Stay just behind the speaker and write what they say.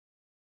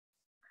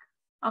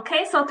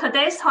Okay, so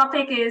today's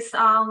topic is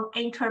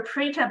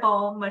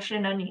interpretable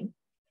machine learning.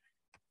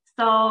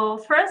 So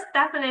first,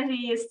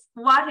 definitely is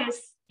what is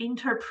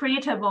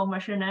interpretable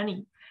machine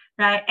learning,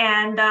 right?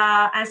 And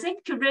I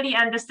think to really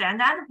understand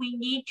that, we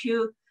need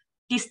to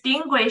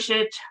distinguish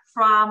it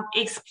from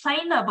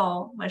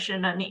explainable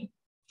machine learning.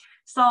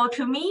 So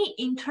to me,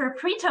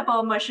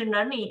 interpretable machine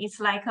learning is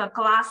like a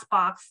glass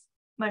box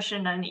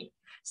machine learning.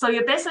 So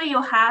you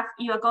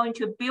are going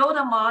to build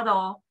a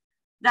model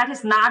that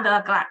is not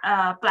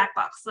a black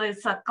box. So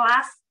it's a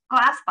glass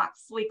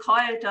box. We call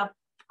it a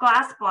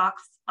glass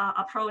box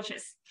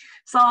approaches.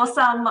 So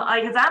some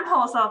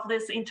examples of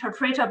this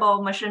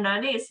interpretable machine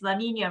learning is the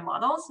linear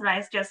models, right?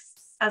 It's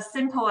just as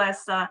simple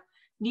as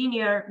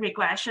linear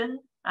regression,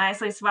 right?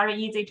 So it's very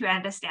easy to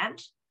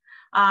understand.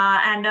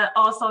 And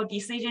also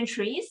decision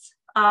trees.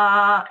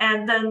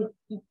 And then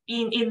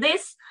in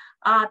this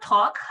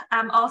talk,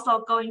 I'm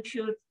also going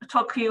to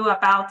talk to you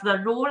about the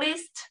rule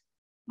list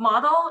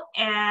model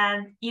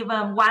and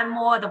even one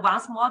more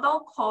advanced model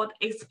called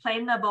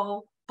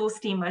explainable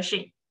boosting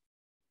machine.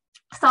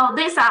 So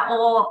these are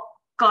all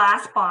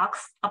glass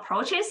box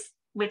approaches,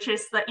 which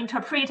is the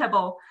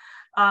interpretable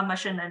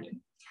machine learning.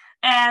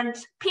 And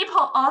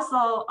people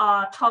also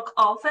talk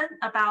often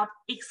about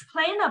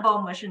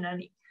explainable machine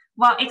learning.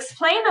 Well,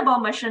 explainable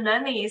machine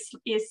learning is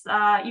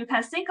you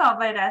can think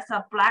of it as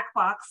a black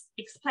box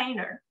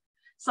explainer.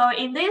 So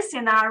in this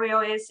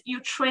scenario is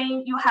you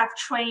have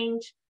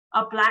trained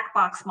a black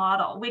box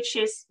model, which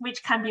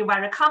can be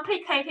very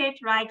complicated,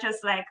 right?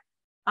 Just like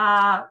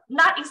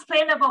not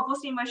explainable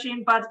boosting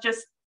machine, but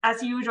just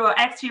as usual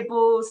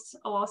XGBoost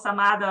or some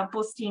other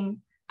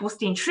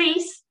boosting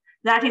trees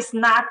that is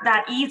not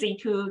that easy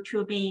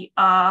to be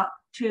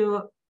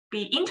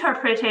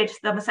interpreted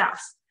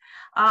themselves.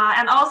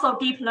 And also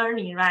deep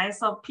learning, right?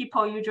 So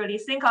people usually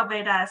think of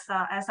it as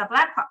a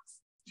black box.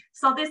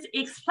 So this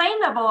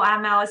explainable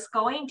ML is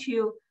going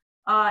to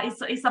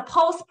it's a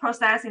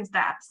post-processing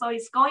step. So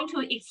it's going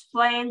to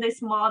explain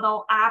this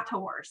model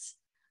afterwards,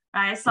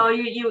 right? So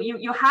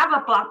you have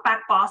a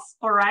black box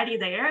already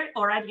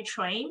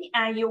trained,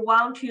 and you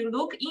want to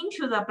look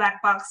into the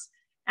black box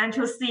and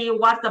to see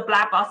what the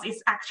black box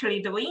is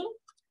actually doing.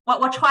 What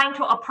we're trying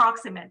to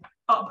approximate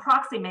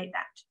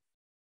that.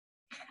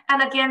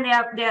 And again,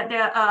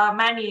 there are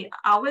many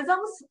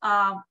algorithms.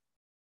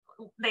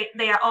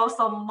 They are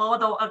also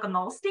model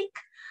agnostic.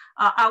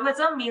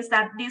 Algorithm means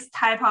that this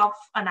type of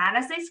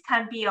analysis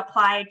can be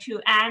applied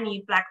to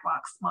any black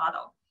box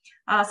model,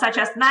 such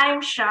as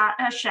NIME,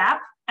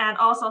 SHAP, and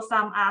also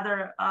some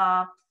other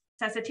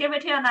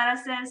sensitivity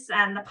analysis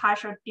and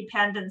partial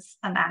dependence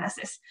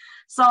analysis.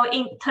 So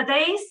in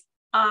today's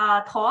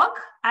talk,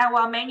 I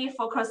will mainly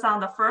focus on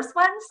the first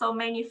one. So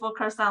mainly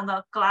focus on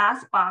the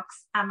glass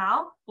box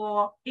ML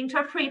or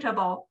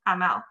interpretable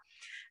ML.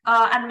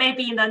 And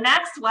maybe in the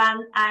next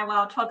one, I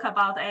will talk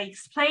about an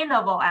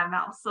explainable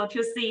ML. So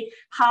to see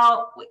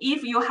how,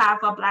 if you have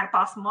a black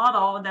box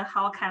model, then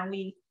how can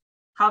we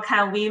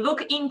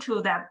look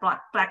into that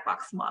black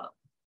box model?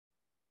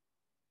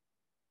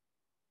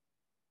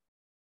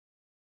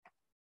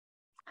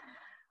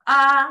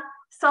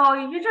 So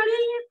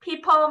usually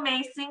people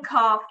may think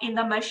of in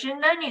the machine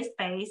learning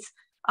space,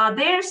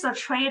 there's a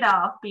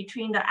trade-off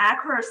between the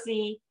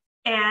accuracy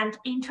and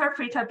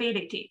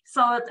interpretability.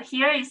 So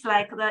here is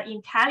like the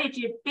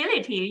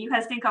intelligibility. You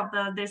can think of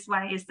this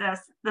one is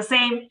the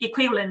same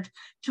equivalent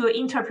to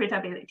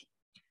interpretability,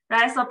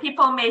 right? So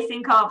people may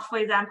think of, for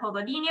example, the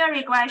linear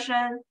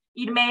regression.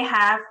 It may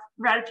have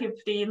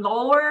relatively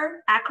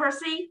lower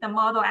accuracy, the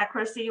model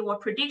accuracy or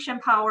prediction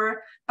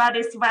power, but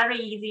it's very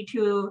easy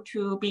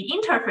to be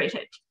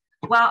interpreted.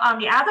 While on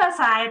the other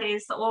side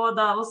is all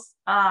those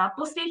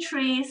boosting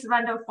trees,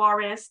 random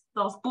forest,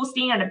 those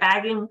boosting and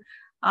bagging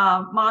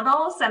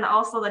models, and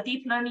also the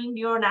deep learning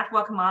neural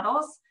network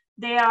models.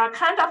 They are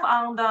kind of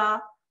on the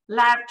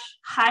left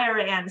higher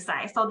end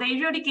side. So they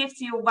really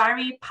gives you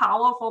very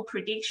powerful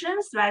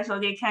predictions, right? So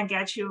they can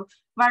get you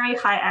very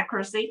high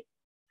accuracy.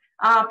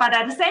 But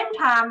at the same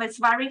time, it's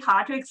very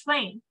hard to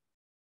explain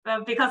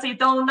because you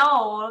don't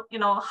know,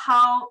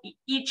 how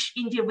each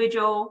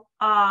individual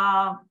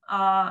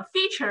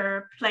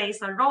feature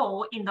plays a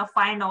role in the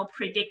final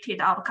predicted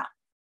outcome.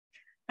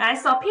 Right?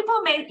 So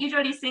people may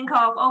usually think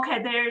of,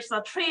 okay, there's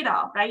a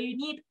trade-off, right?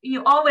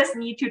 You always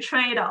need to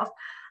trade off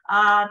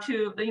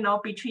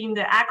between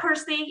the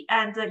accuracy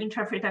and the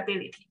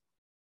interpretability.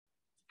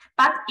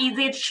 But is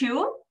it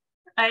true?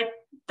 Right?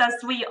 Does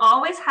we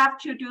always have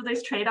to do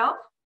this trade-off?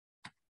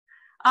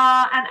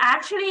 And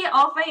actually,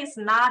 often it's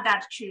not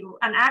that true.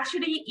 And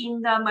actually,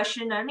 in the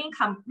machine learning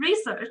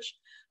research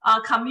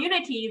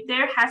community,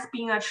 there has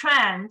been a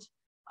trend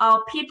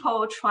of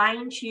people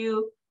trying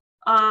to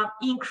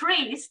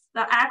increase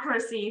the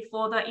accuracy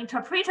for the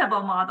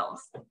interpretable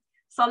models.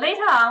 So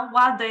later on,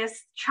 what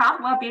this chart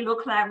will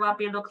look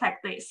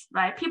like this,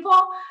 right? People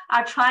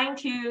are trying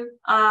to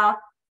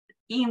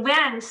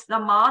invent the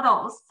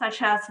models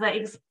such as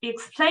the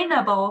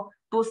explainable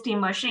boosting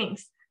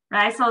machines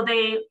right? So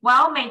they,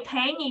 while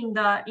maintaining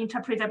the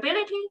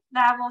interpretability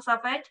levels of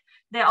it,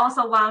 they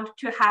also want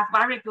to have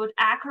very good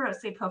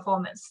accuracy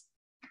performance,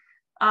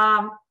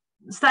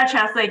 such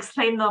as the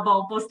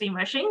explainable boosting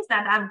machines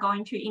that I'm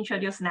going to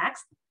introduce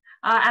next.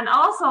 And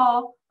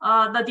also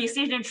the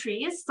decision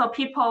trees. So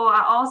people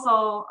are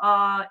also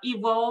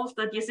evolve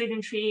the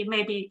decision tree,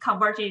 maybe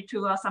converted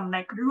to some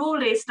like rule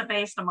list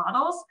based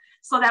models,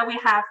 so that we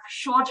have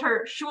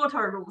shorter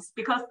rules,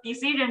 because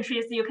decision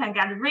trees, you can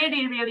get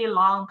really, really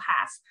long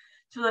paths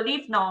to the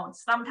leaf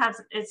nodes.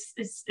 Sometimes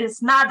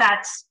it's not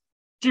that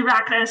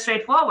direct and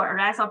straightforward,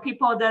 right? So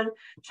people then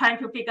trying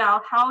to figure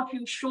out how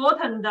to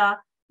shorten the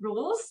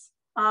rules,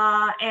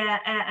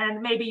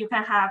 and maybe you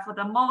can have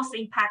the most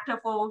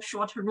impactful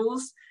short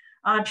rules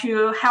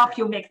to help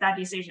you make that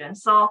decision.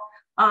 So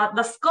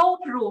the scope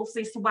rules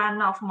is one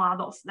of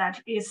models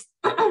that is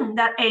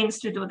that aims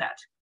to do that.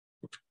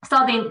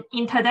 So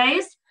in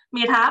today's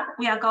meetup,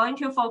 we are going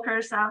to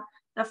focus on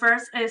the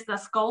first is the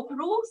scope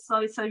rules. So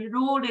it's a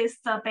rule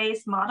list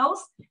based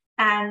models.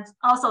 And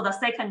also the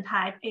second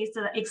type is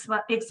the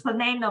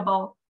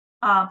explainable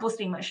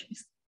boosting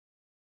machines.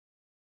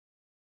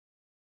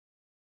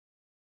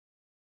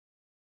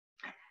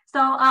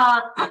 So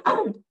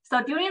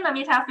so during the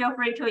meetup, feel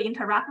free to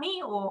interrupt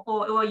me,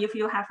 or if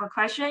you have a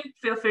question,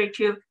 feel free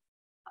to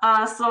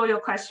throw your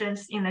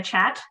questions in the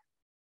chat.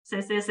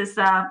 Since this is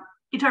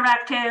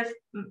interactive,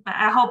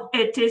 I hope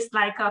it is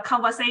like a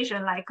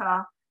conversation, like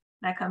a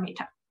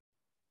meetup.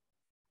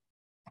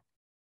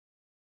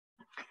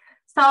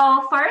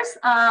 So first,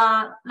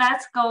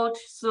 let's go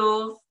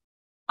to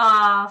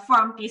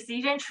from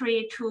decision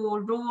tree to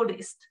rule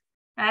list.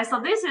 Right,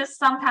 so this is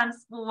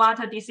sometimes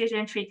what a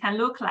decision tree can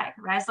look like,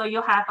 right? So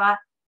you have a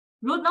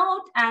root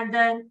node, and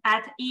then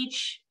at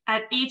each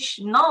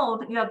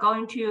node, you are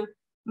going to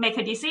make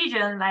a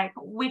decision like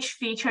which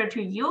feature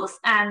to use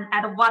and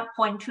at what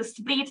point to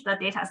split the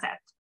data set.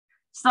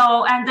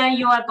 So, and then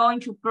you are going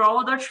to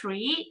grow the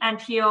tree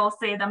until,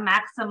 say, the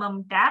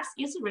maximum depth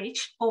is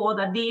reached, or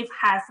the leaf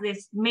has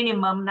this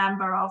minimum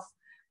number of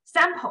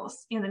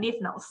samples in the leaf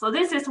nodes. So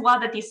this is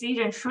what the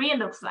decision tree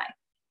looks like.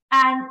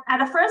 And at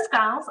the first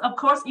glance, of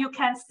course, you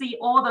can see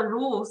all the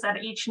rules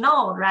at each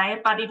node, right?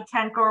 But it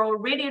can grow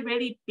really,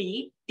 really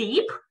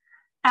deep.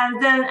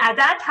 And then at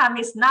that time,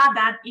 it's not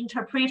that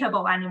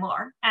interpretable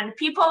anymore. And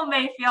people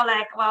may feel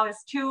like, well,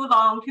 it's too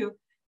long to,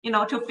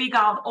 to figure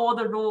out all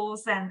the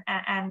rules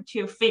and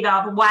to figure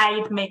out why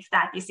it makes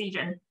that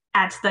decision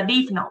at the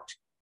leaf node.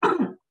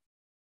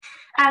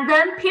 And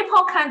then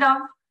people kind of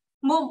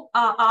move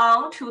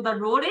on to the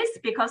rule list,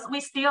 because we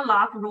still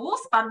love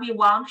rules, but we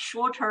want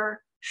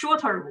shorter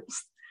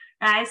rules,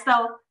 right?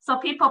 So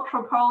people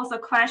propose a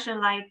question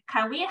like,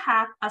 can we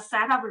have a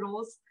set of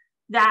rules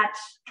that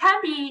can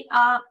be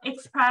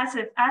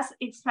expressive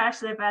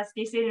as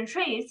decision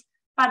trees,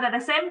 but at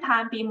the same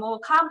time be more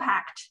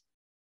compact?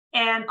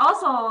 And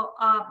also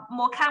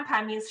more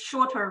compact means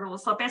shorter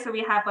rules. So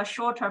basically we have a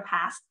shorter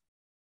path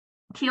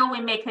till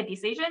we make a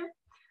decision.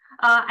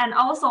 And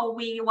also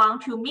we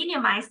want to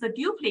minimize the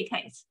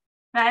duplicates,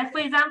 right? For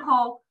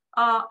example,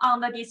 on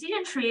the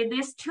decision tree,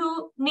 these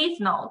two leaf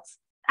nodes,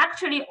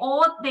 actually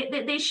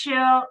they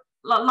share a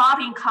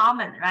lot in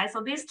common, right?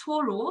 So these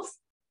two rules,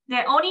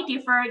 they only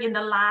differ in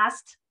the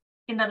last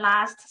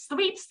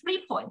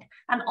split point,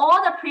 and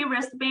all the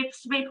previous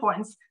split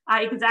points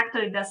are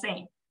exactly the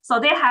same. So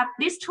they have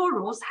these two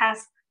rules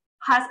has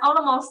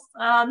almost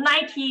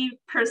 90%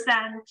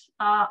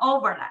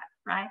 overlap,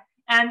 right?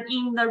 And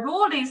in the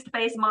rule list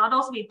based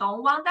models, we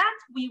don't want that.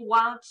 We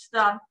want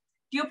the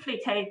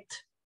duplicate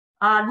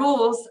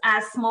rules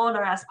as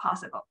smaller as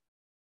possible.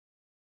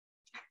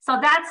 So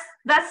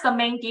that's the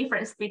main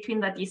difference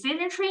between the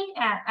decision tree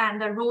and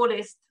the rule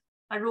list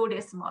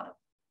model.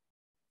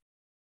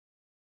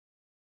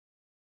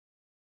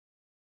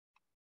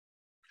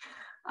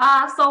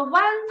 So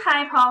one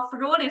type of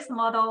rule list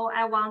model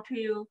I want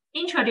to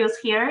introduce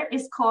here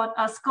is called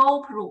a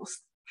scope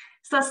rules.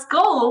 So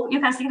scope, you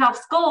can think of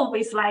scope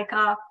is like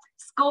a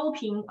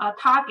scoping a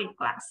target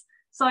class.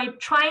 So it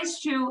tries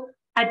to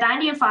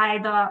identify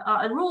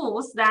the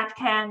rules that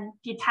can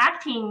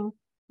detecting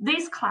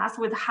this class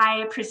with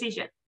high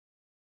precision.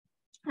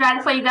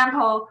 Right, for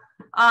example,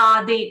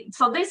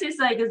 so this is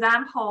an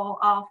example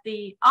of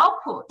the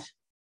output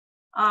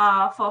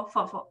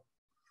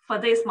for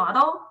this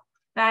model.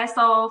 Right,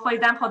 so for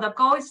example, the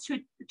goal is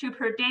to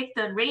predict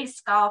the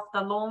risk of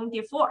the loan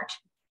default.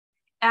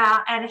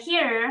 And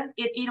here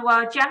it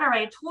will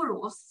generate two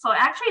rules. So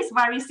actually it's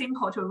very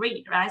simple to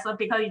read, right? So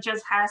because it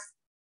just has,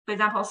 for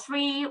example,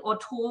 3 or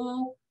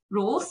 2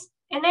 rules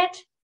in it.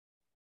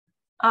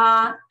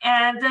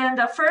 And then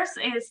the first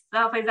is,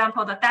 for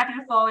example, the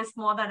debit flow is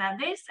smaller than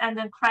this, and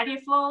then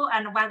credit flow,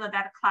 and whether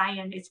that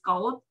client is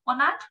gold or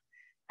not.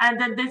 And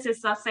then this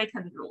is the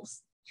second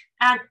rules.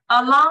 And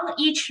along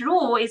each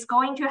rule is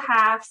going to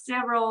have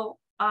several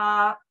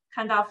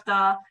kind of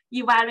the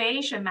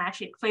evaluation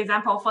metric. For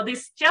example, for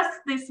just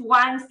this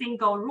one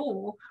single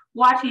rule,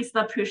 what is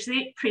the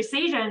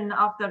precision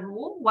of the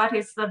rule? What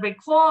is the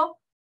recall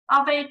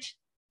of it?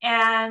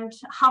 and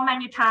how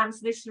many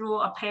times this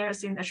rule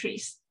appears in the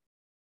trees.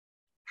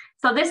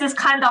 So this is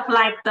kind of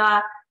like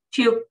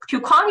to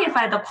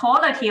quantify the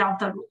quality of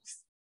the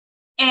rules.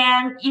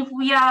 And if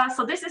we are,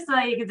 so this is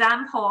the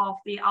example of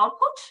the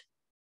output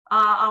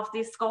of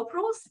the scope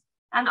rules.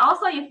 And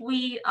also if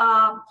we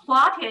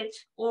plot it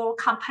or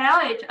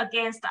compare it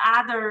against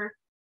other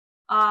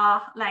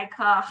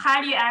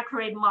highly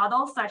accurate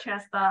models, such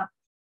as the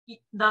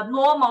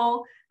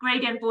normal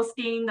gradient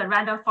boosting, the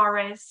random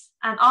forest,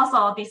 and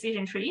also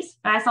decision trees,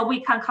 right? So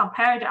we can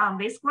compare it on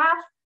this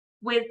graph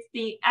with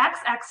the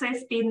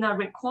x-axis being the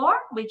recall,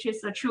 which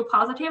is the true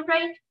positive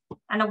rate,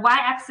 and the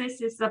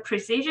y-axis is the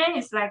precision.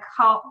 It's like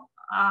how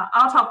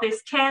out of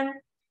these 10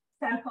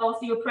 samples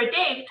you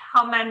predict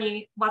how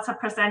many, what's the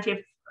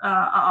percentage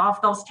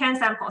of those 10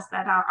 samples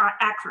that are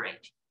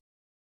accurate.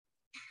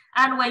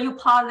 And when you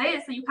plot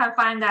this, you can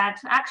find that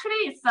actually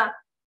it's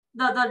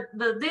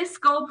this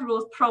scope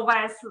rules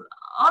provides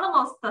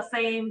almost the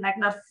same, like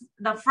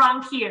the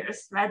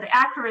frontiers, right? The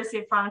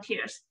accuracy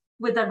frontiers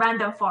with the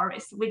random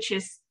forest, which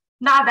is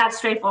not that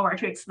straightforward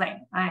to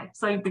explain, right?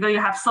 So because you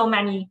have so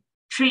many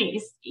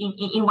trees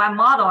in one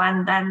model,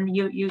 and then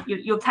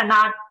you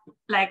cannot,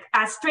 like,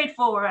 as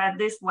straightforward as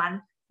this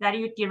one, that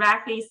you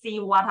directly see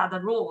what are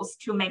the rules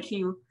to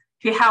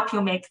help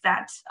you make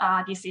that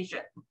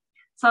decision.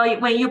 So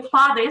when you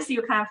plot this,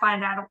 you can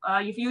find that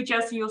if you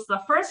just use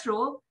the first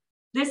rule,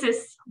 this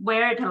is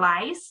where it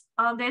lies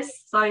on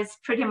this. So it's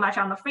pretty much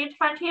on the free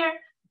frontier.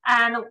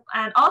 And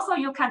also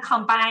you can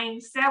combine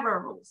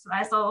several rules,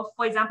 right? So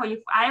for example, if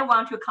I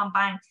want to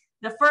combine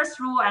the first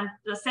rule and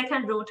the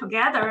second rule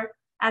together,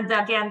 and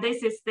again,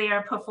 this is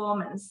their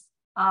performance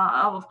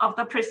of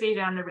the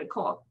precision and the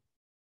recall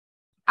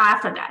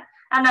after that.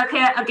 And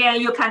again,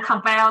 you can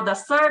compare the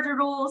third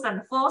rules and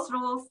the fourth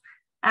rules,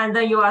 and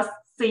then you will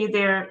see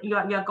there,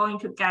 you're going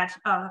to get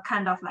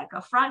kind of like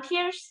a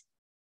frontiers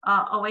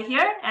over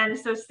here. And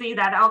so see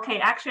that, okay,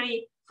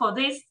 actually for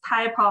this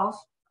type of,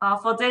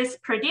 for this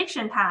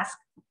prediction task,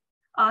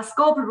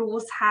 scope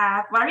rules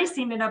have very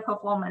similar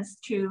performance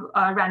to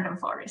random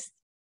forest,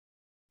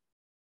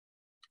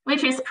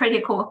 which is pretty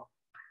cool.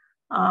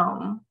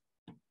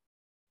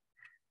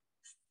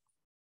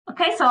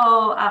 Okay,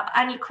 so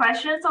any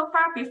questions so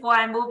far before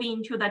I move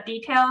into the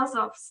details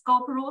of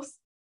scope rules?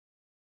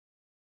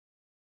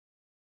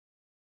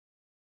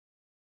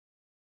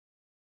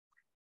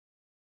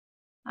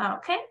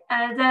 Okay,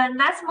 and then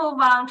let's move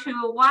on to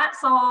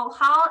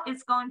how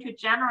it's going to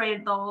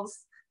generate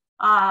those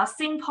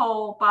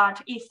simple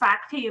but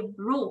effective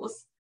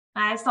rules.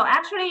 Right? So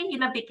actually in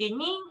the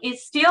beginning,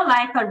 it's still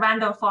like a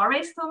random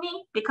forest to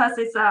me because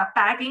it's a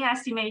bagging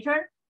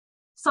estimator.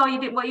 So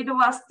it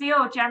will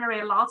still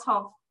generate lots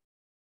of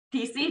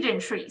decision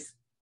trees.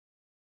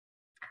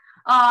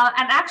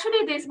 And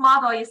actually this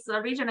model is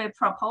originally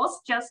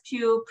proposed just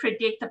to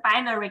predict the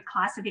binary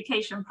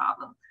classification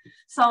problem.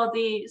 So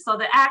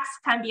the X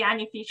can be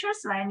any features,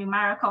 right?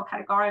 Numerical,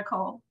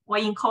 categorical, or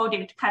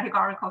encoded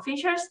categorical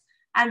features.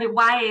 And the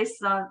Y is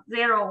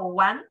 0 or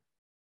 1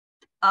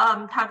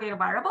 target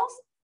variables.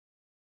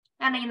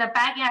 And in the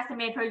bagging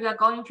estimator, you are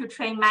going to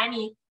train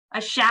many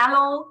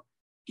shallow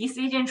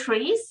decision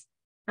trees,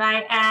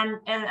 right?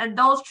 And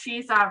those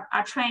trees are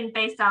trained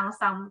based on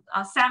some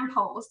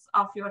samples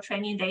of your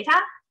training data.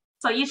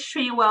 So each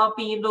tree will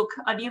look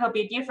a little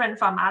bit different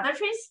from other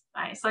trees,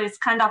 right? So it's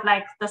kind of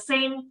like the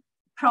same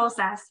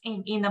process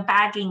in the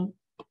bagging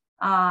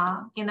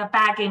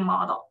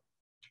model.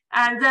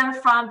 And then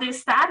from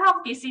this set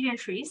of decision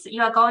trees,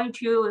 you are going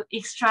to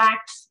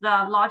extract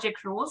the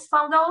logic rules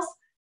from those,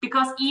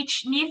 because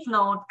each leaf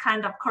node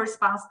kind of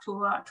corresponds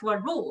to a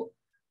rule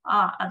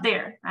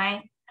there,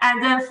 right?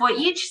 And then for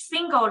each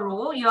single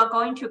rule, you are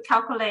going to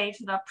calculate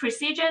the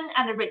precision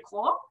and the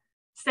recall.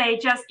 Say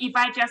if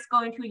I just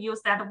going to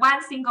use that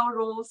one single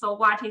rule, so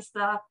what is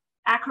the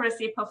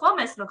accuracy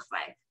performance looks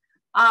like?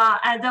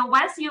 And then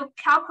once you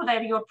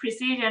calculate your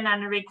precision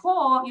and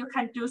recall, you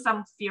can do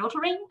some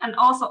filtering and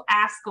also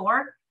add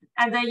score.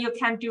 And then you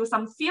can do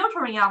some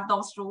filtering of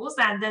those rules.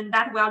 And then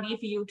that will lead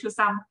you to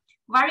some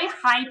very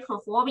high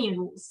performing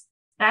rules.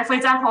 Like for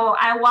example,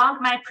 I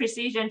want my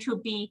precision to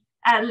be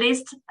at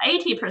least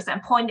 80%,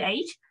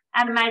 0.8,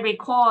 and my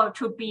recall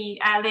to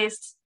be at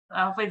least,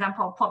 for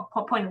example,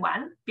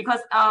 0.1, because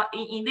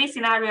in this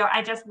scenario,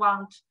 I just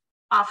want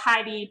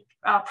highly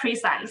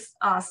precise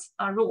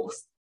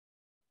rules.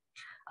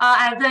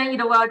 And then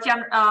it will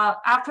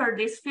after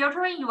this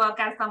filtering, you will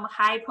get some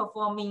high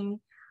performing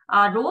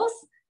rules.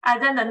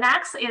 And then the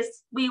next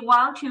is we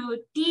want to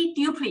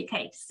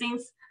deduplicate,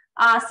 since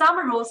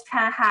some rules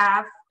can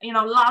have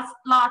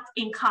lots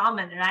in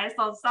common, right?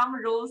 So some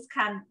rules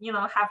can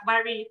have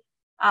very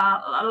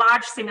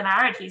large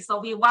similarities.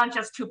 So we want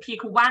just to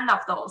pick one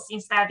of those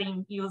instead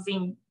of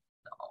using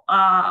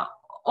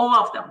all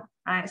of them,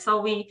 right?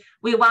 So we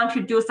want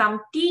to do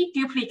some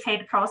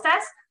deduplicate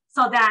process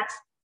so that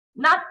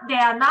they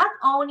are not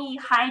only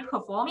high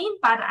performing,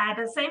 but at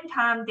the same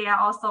time they are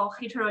also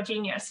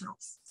heterogeneous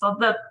rules. So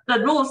the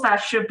rules that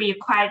should be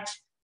quite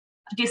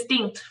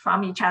distinct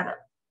from each other.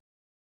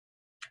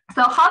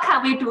 So how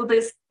can we do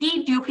this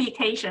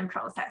deduplication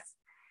process?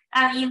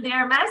 And in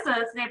their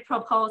methods, they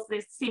propose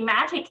this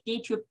semantic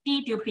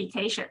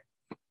deduplication.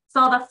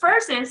 So the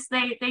first is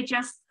they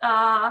just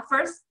so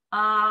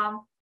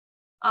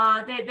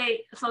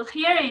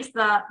here is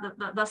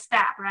the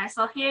step, right?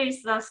 So here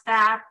is the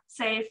step,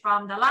 say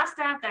from the last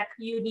step that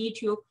you need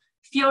to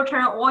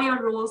filter all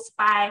your rules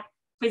by,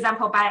 for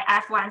example, by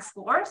F1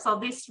 score. So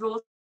this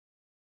rule.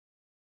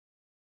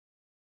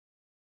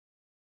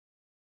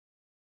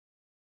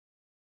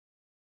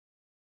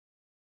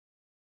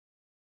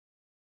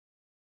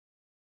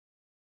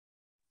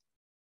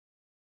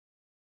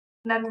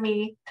 Let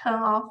me turn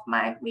off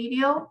my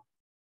video.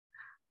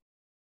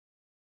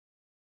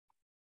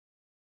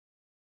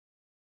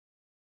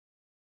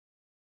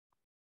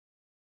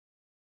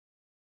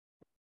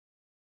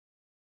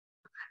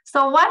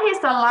 So what is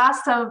the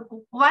last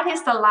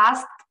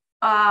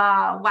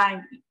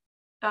one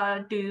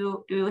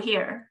do you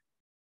hear?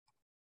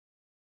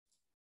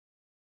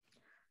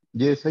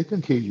 Yes, I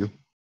can hear you.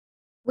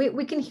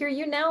 We can hear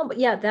you now, but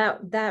yeah,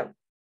 that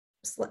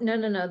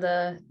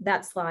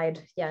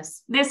slide,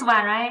 yes. This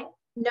one, right?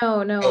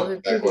 No, the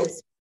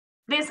previous.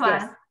 This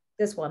one. Yes,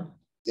 this one.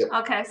 Yep.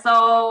 Okay,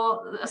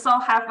 so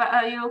have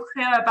you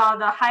heard about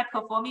the high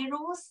performing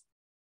rules?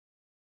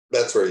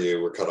 That's where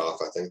you were cut off,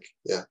 I think.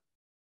 Yeah.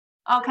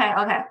 Okay,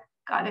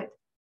 got it.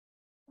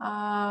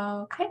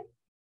 Okay.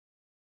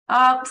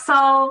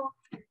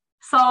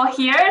 So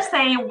here,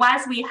 say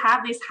once we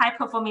have these high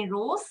performing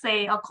rules,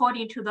 say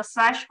according to the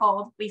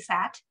threshold we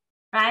set,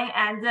 right?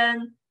 And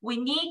then we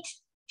need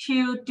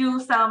to do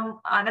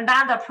some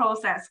another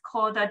process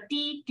called the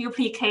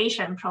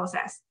deduplication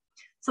process.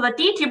 So the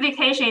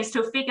deduplication is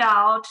to figure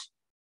out,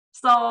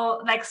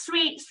 so like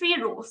three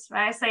rules,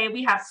 right? Say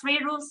we have three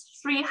rules,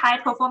 three high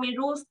performing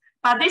rules,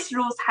 but this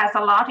rules has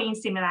a lot in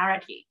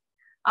similarity.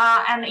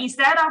 And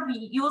instead of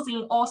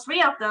using all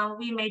three of them,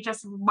 we may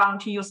just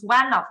want to use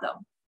one of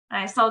them.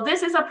 Right? So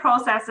this is a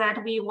process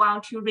that we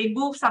want to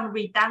remove some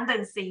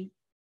redundancy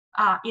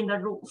in the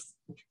rules.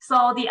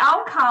 So the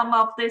outcome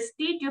of this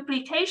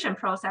deduplication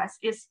process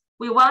is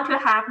we want to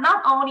have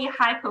not only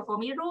high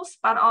performing rules,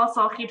 but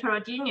also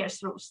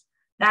heterogeneous rules,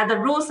 that the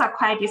rules are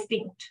quite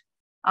distinct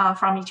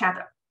from each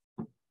other.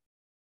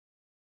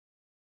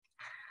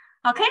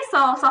 Okay,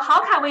 so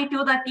how can we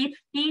do the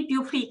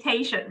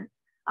deduplication?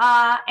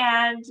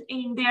 And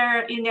in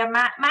their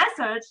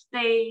method,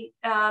 they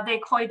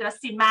call it a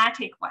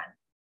semantic one.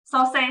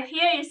 So say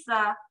here is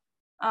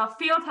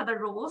filter the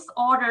rules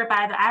ordered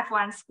by the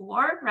F1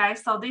 score, right?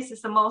 So this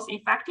is the most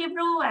effective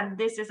rule, and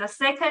this is the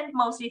second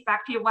most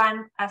effective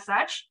one as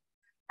such.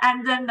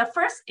 And then the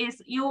first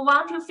is you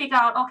want to figure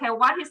out, okay,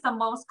 what is the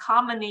most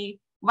commonly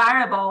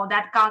variable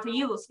that got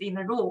used in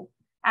the rule?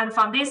 And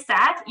from this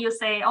set, you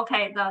say,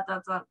 okay,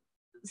 the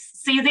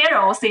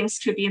C0 seems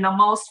to be the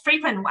most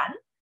frequent one.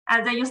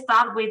 And then you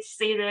start with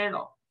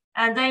C0.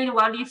 And then you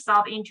will lift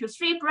out into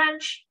three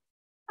branch,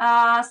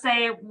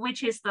 say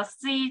which is the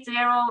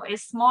C0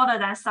 is smaller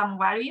than some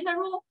value in the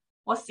rule,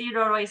 or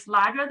C0 is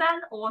larger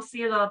than, or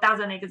C0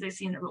 doesn't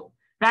exist in the rule,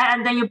 right?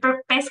 And then you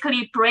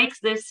basically break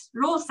this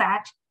rule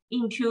set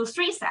into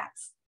three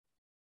sets.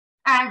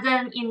 And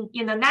then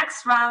in the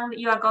next round,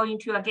 you are going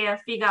to again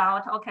figure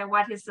out, okay,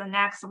 what is the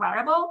next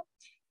variable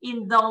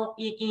in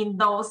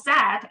those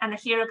set. And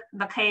here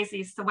the case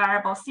is the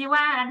variable C1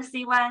 and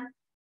C1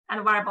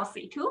 and variable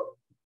C2.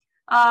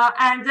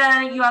 And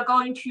then you are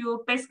going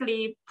to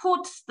basically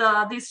put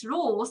these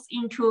rules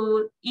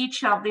into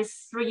each of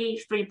these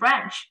three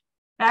branch.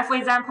 For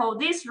example,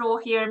 this rule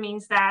here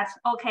means that,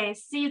 okay,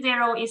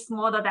 C0 is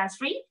smaller than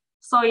 3.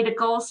 So it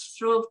goes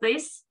through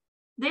this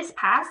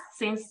path,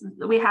 since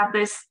we have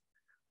this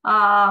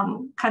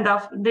kind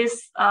of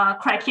this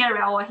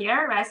criteria over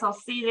here, right? So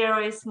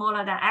C0 is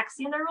smaller than X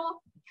in the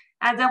rule.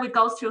 And then we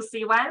go to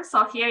C1.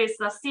 So here is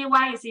the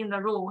C1 is in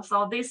the rule.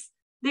 So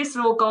this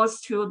rule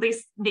goes to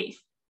this leaf.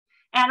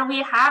 And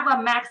we have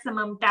a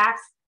maximum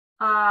depth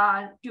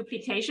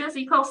duplications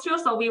equals 2.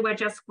 So we will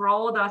just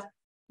grow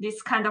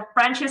this kind of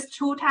branches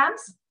 2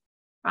 times,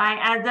 right?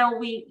 And then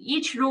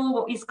each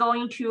rule is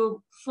going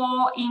to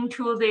fall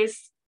into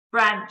this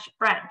branch.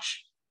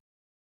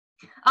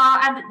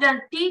 And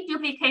the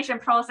deduplication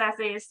process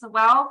is,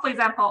 well, for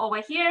example,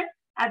 over here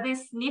at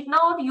this leaf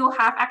node, you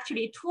have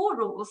actually 2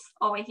 rules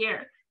over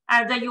here.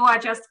 And then you are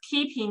just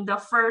keeping the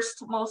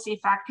first most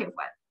effective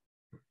one.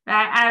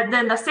 Right? And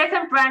then the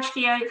second branch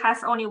here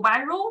has only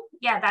 1 rule.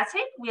 Yeah, that's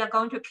it. We are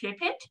going to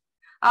keep it.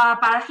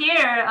 But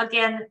here,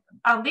 again,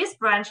 on this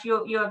branch,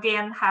 you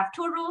again have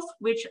 2 rules,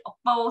 which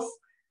both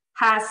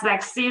has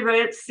like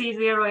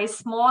C0 is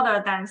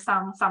smaller than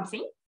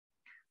something.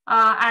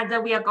 And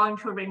then we are going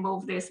to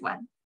remove this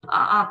one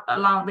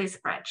along this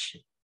branch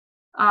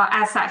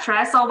as such,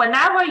 right? So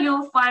whenever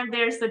you find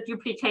there's a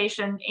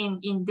duplication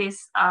in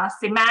this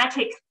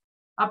semantic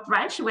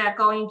branch, we are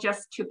going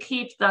just to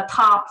keep the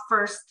top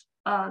first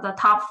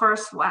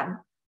one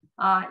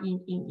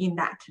in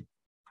that.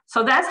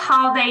 So that's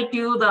how they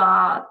do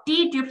the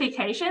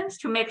deduplications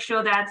to make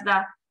sure that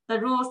the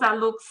rules that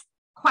looks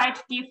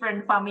quite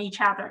different from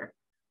each other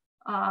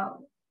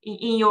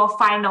in your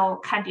final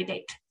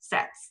candidate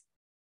sets.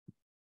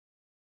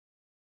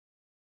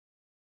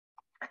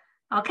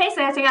 Okay,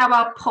 so I think I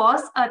will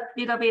pause a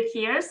little bit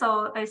here.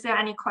 So is there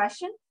any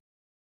question?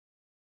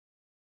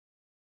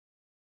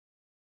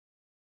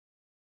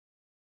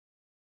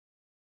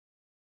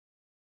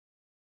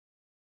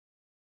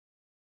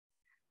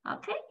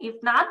 Okay, if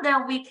not,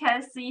 then we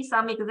can see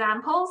some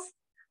examples.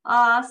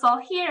 So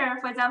here,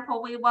 for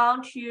example, we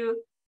want to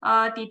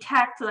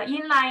detect the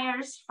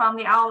inliers from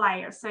the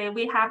outliers. So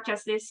we have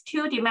just this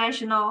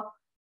two-dimensional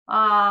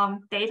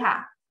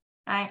data,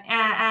 right?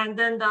 And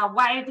then the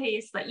white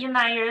is the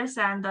inliers,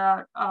 and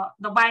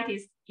the white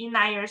is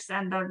inliers,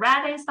 and the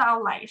red is the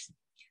outliers.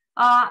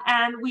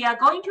 And we are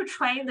going to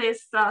train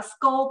this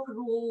scope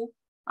rule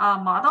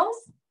models.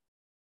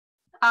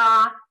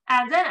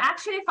 And then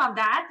actually from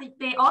that,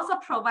 they also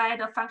provide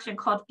a function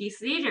called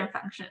decision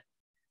function.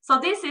 So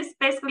this is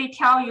basically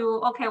tell you,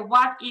 okay,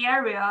 what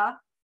area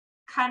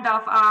kind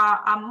of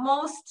are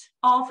most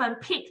often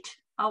picked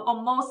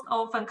or most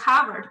often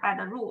covered by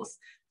the rules.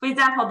 For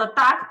example, the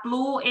dark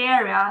blue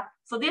area,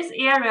 so this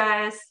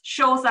area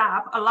shows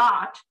up a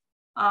lot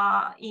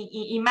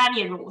in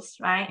many rules,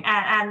 right?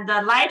 And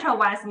the lighter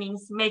ones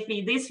means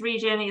maybe this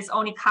region is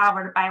only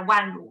covered by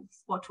one rule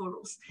or two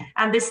rules.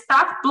 And these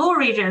dark blue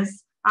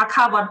regions are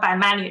covered by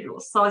many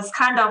rules. So it's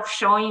kind of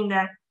showing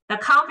the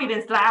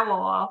confidence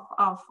level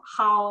of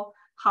how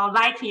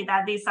likely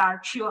that these are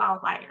true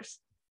outliers.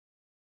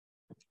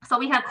 So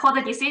we can call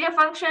the decision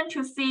function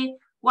to see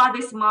what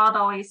this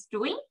model is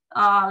doing,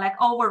 like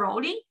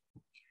overall.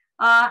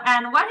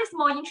 And what is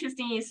more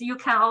interesting is you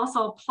can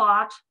also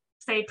plot,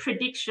 say,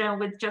 prediction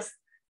with just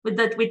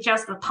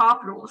the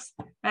top rules,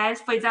 right?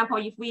 For example,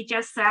 if we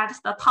just set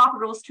the top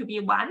rules to be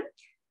 1,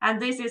 and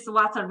this is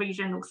what the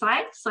region looks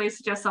like. So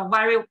it's just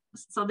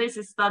so this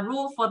is the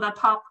rule for the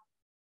top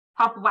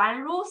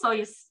 1 rule. So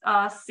it's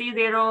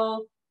C0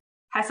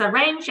 has a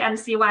range and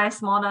C1 is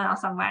smaller than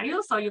some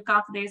value. So you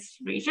got this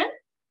region.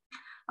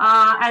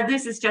 And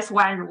this is just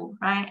 1 rule,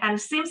 right? And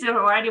seems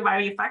already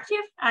very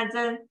effective. And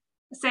then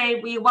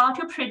say we want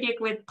to predict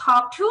with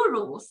top 2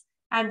 rules.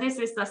 And this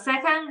is the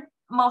second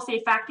most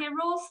effective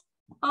rules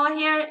over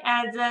here.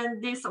 And then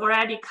this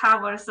already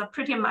covers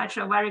pretty much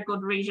a very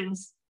good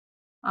regions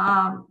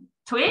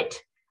to it.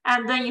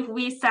 And then if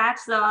we set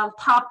the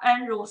top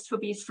n rules to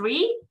be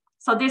 3,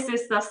 so this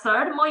is the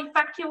third more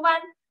effective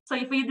one. So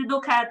if we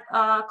look at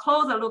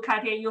closer look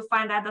at it, you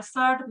find that the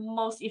third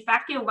most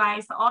effective one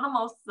is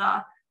almost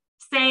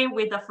same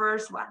with the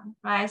first one,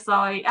 right?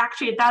 So it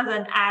actually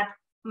doesn't add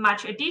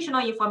much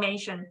additional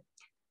information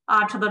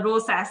to the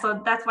rule set.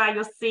 So that's why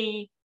you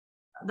see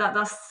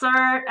the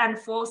third and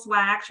fourth one,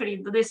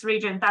 actually this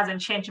region doesn't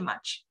change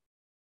much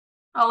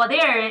over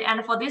there.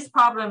 And for this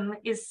problem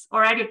is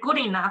already good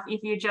enough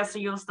if you just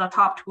use the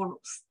top 2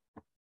 rules.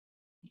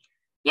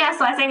 Yeah,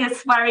 so I think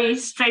it's very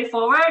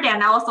straightforward,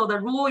 and also the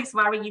rule is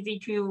very easy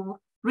to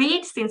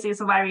read since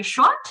it's very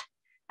short.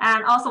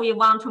 And also we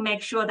want to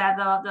make sure that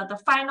the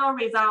final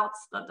results,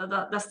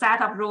 the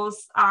set of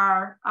rules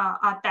are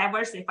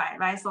diversified,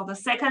 right? So the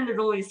second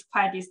rule is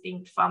quite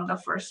distinct from the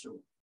first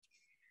rule.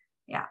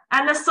 Yeah,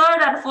 and the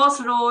third and fourth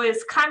rule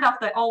is kind of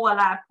the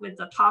overlap with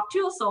the top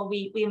 2, so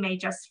we may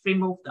just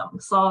remove them.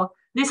 So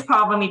this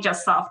problem is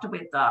just solved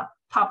with the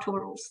top 2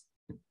 rules.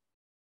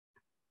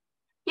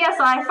 Yeah,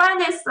 so I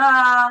find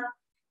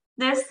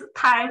this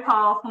type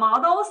of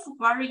models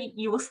very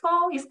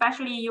useful,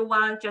 especially you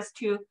want just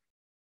to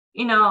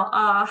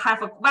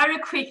have a very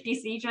quick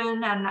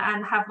decision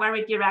and have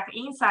very direct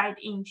insight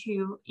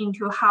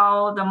into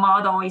how the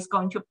model is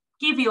going to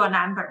give you a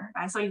number,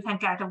 right? So you can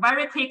get a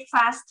very quick,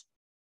 fast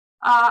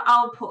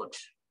output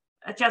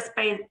just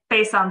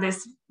based on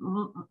this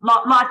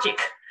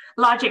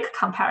logic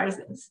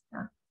comparisons.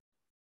 Yeah.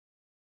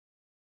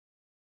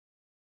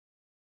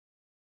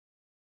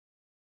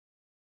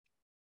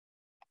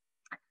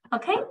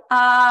 Okay,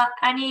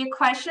 any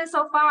questions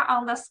so far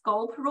on the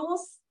scope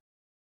rules?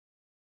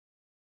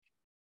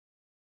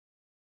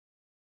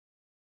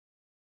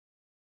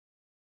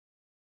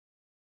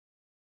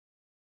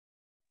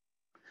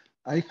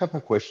 I have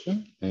a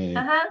question.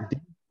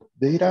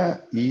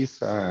 Data is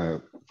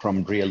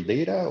from real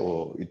data,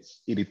 or it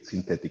is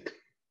synthetic?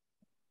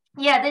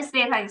 Yeah, this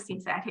data is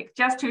synthetic,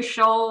 just to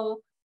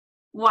show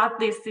what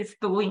this is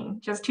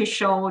doing, just to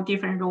show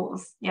different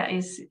rules. Yeah,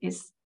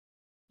 is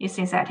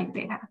synthetic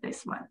data,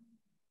 this one.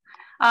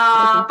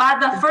 But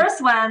the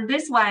first one,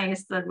 this one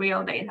is the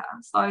real data.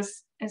 So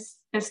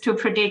it's to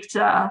predict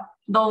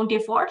known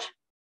default.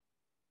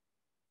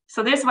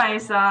 So this one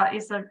is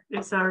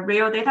a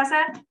real data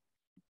set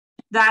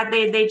that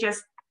they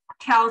just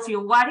tells you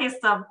what is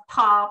the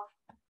top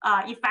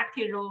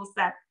effective rules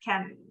that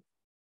can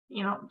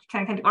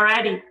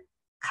already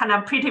kind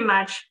of pretty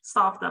much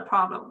solve the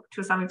problem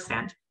to some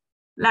extent.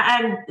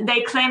 And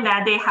they claim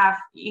that they have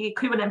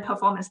equivalent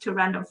performance to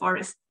random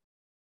forest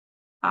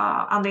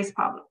on this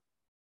problem.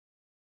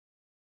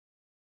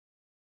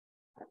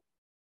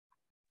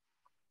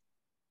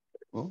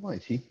 Oh, I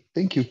see.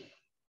 Thank you.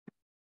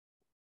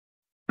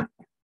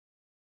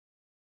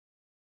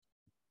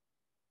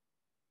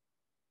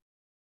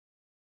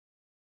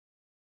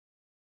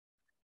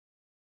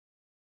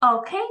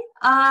 Okay.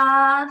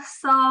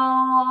 So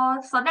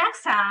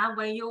next time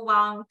when you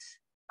want,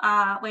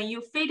 when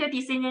you feed a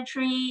decision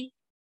tree,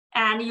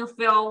 and you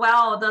feel,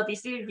 well, the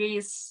decision tree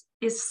is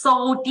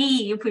so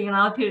deep, you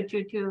know, to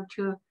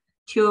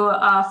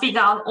figure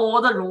out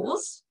all the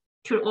rules,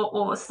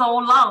 or so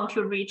long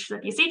to reach the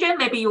decision.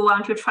 Maybe you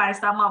want to try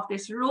some of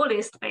these rule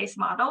list-based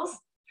models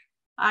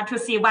to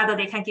see whether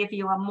they can give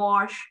you a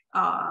more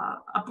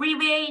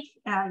abbreviate,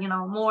 you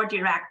know, more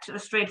direct,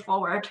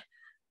 straightforward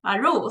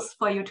rules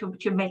for you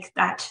to make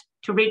that,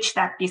 to reach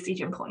that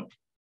decision point.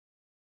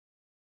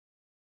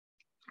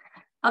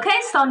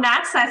 Okay, so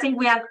next, I think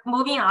we are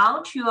moving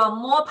on to a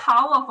more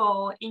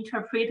powerful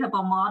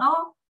interpretable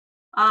model.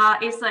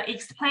 It's an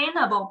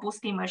explainable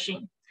boosting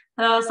machine.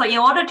 So in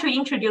order to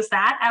introduce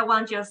that, I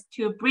want just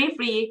to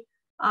briefly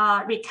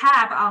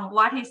recap on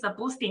what is a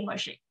boosting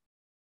machine.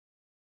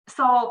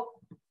 So,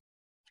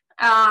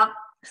 a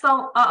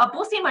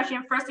boosting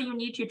machine, first you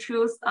need to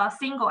choose a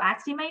single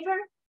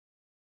estimator.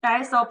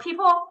 Okay, so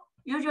people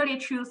usually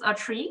choose a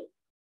tree,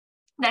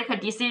 like a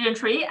decision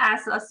tree,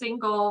 as a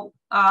single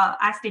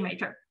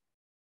estimator.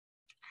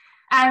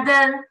 And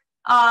then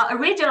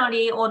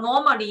originally or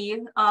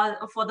normally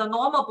for the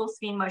normal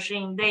boosting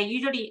machine, they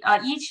usually,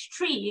 each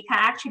tree can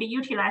actually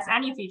utilize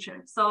any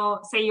feature. So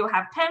say you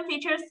have 10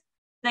 features,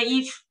 then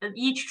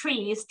each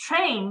tree is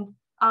trained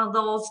on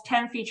those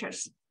 10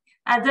 features.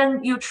 And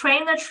then you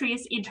train the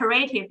trees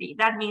iteratively.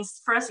 That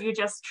means first you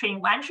just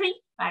train one tree,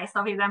 right?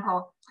 So for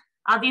example,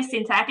 on this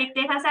synthetic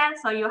data set,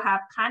 so you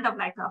have kind of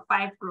like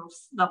 5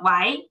 groups, the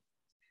Y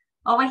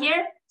over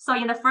here. So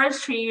in the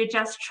first tree, you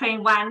just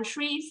train one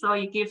tree. So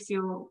it gives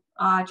you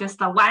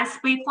just a one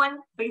split one,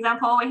 for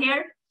example, over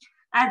here.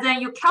 And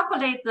then you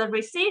calculate the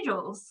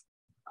residuals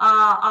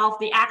of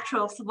the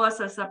actuals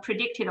versus a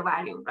predicted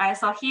value, right?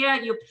 So here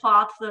you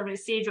plot the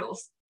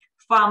residuals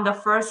from the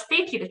first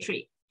fitted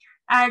tree.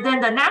 And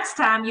then the next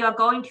time you are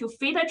going to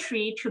fit a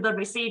tree to the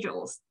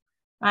residuals,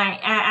 right?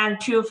 And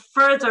to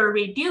further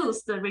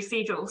reduce the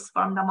residuals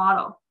from the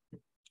model.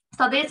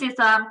 So this is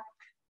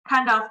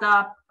kind of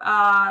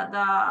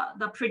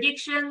the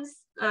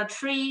predictions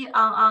tree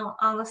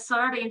on the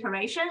third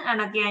iteration.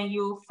 And again,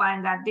 you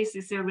find that this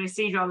is your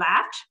residual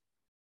left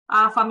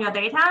from your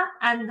data.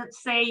 And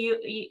say you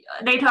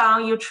later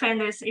on, you train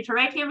this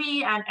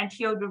iteratively and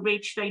until you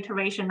reach the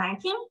iteration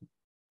 19.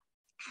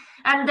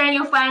 And then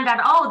you find that,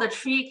 oh, the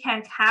tree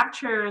can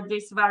capture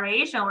this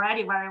variation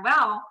already very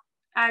well.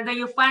 And then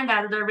you find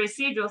that the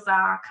residuals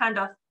are kind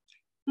of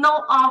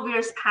no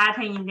obvious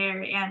pattern in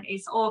there and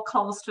it's all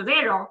close to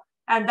 0.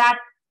 And that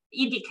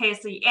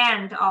indicates the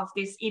end of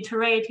this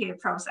iterative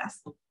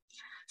process.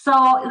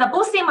 So the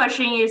boosting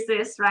machine is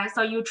this, right?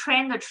 So you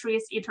train the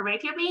trees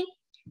iteratively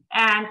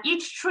and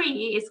each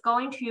tree is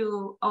going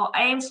to, or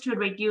aims to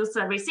reduce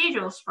the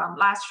residuals from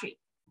last tree.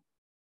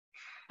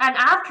 And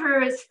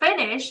after it's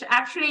finished,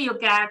 actually you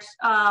get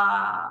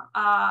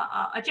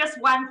just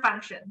one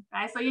function,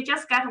 right? So you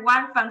just get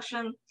one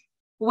function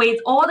with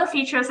all the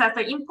features as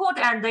the input,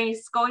 and then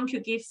it's going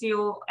to give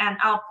you an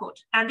output.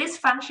 And this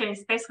function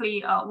is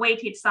basically a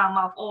weighted sum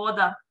of all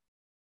the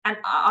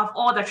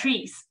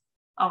trees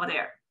over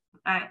there,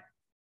 right?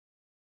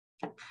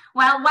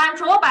 Well, one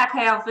drawback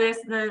of this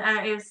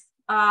is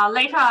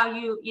later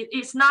on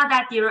it's not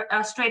that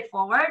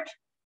straightforward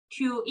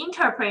to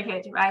interpret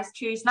it, right?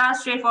 It's not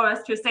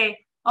straightforward to say,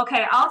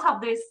 okay, out of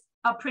this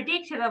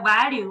predicted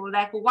value,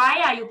 like why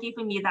are you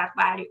giving me that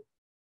value?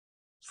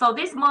 So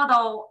this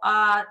model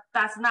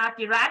does not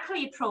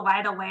directly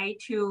provide a way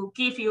to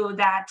give you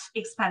that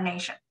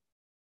explanation.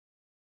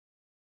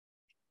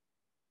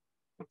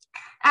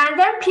 And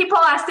then people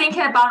are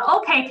thinking about,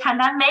 okay, can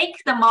I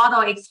make the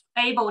model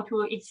able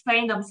to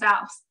explain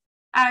themselves?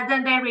 And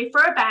then they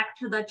refer back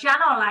to the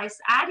generalized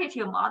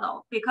additive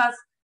model because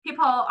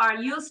people are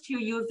used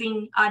to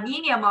using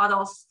linear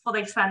models for the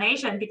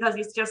explanation because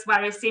it's just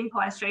very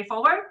simple and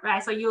straightforward,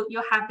 right? So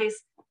you have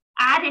this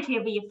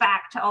additive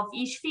effect of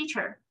each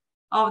feature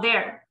over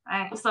there,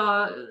 right?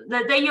 So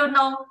then you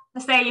know,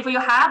 say if you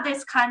have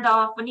this kind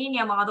of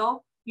linear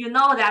model, you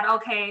know that,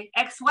 okay,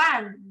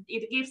 X1,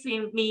 it gives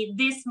me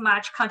this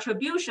much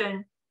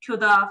contribution to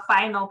the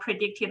final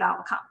predicted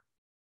outcome.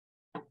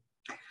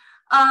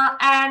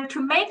 And to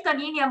make the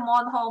linear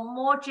model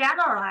more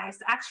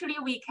generalized, actually,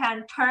 we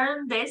can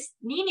turn this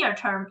linear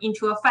term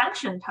into a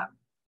function term.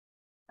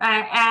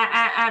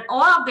 And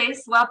all of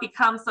this well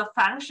becomes a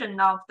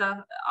function of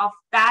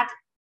that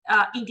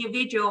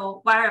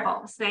individual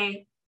variable.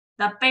 Say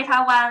the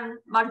beta 1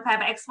 multiplied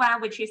by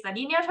x1, which is the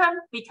linear term,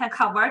 we can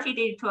convert it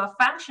into a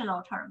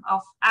functional term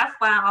of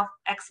f1 of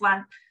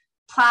x1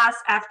 plus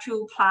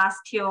f2 plus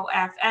till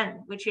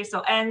fn, which is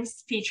the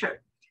nth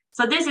feature.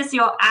 So this is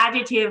your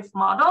additive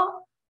model.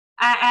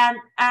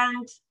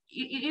 And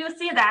you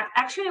see that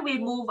actually we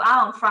move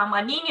on from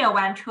a linear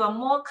one to a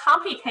more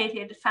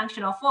complicated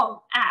functional form,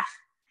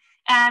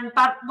 f.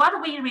 But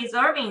what we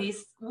reserving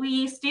is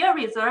we still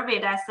reserve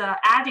it as an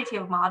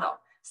additive model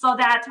so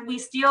that we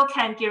still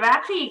can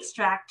directly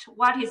extract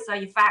what is the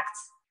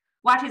effects,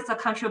 what is the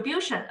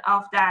contribution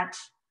of that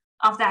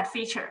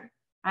feature.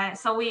 right?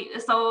 So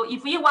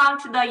if we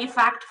want the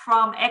effect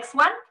from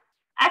x1,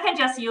 I can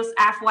just use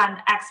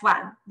f1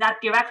 x1.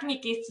 That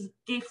directly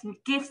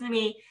gives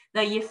me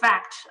the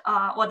effect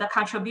or the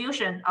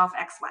contribution of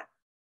x1.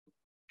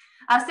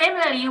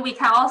 Similarly, we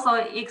can also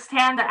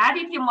extend the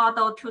additive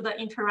model to the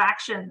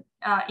interaction,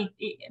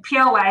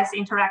 pairwise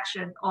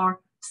interaction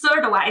or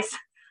thirdwise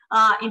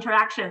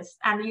interactions,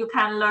 and you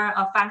can learn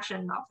a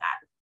function of that.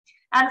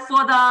 And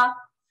for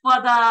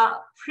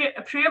the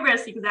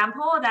previous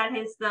example, that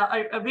is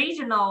the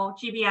original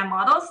GBM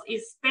models,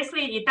 is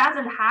basically it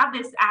doesn't have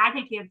this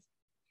additive.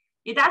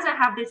 It doesn't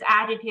have this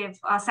additive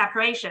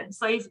separation.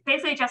 So it's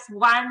basically just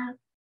one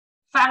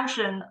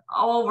function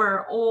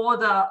over all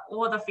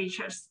the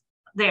features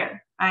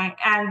there, right?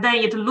 And then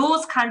it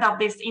loses kind of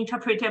this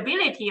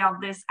interpretability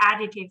of this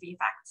additive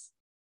effects.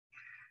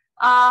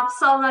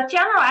 So the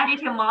general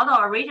additive model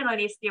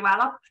originally is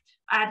developed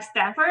at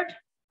Stanford.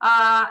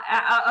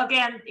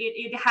 Again,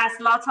 it has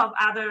lots of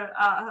other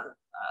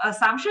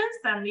assumptions,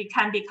 and it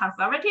can be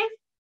conservative.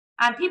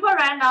 And people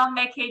right now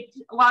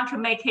want to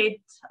make it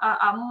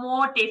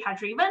more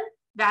data-driven,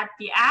 that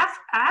the F.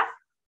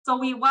 So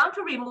we want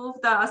to remove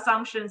the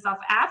assumptions of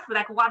F,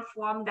 like what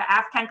form the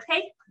F can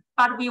take,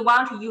 but we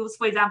want to use,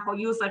 for example,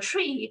 use a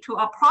tree to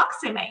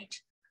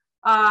approximate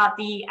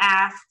the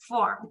F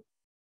form.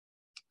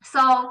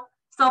 So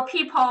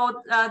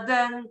people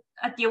then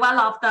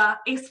develop the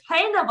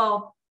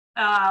explainable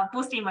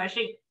boosting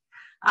machine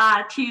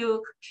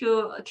to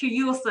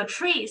use the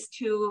trees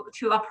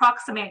to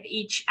approximate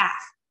each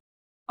F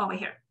over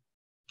here.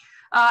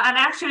 And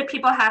actually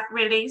people have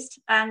released,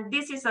 and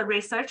this is a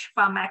research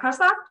from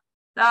Microsoft,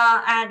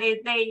 and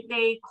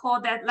they call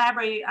that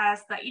library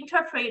as the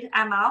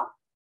Interpretable.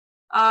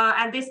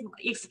 And this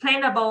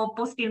explainable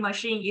boosting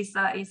machine is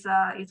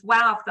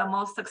one of the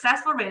most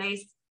successful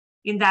release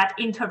in that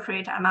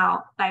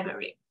Interpretable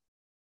library.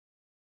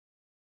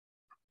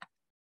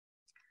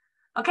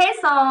 Okay,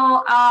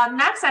 so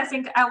next I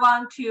think I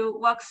want to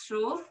walk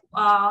through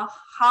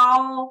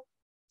how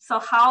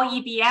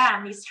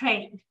EBM is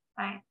trained,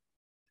 right?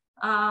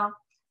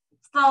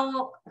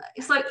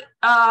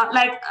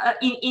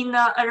 In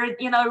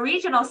a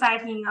original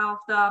setting of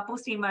the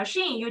boosting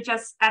machine, you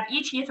just at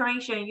each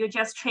iteration you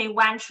just train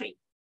one tree,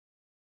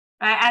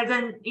 right? And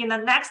then in the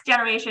next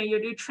generation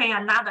you do train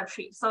another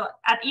tree. So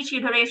at each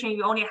iteration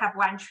you only have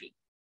one tree.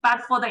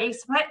 But for the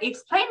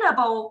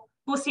explainable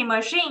boosting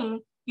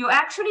machine, you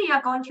actually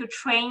are going to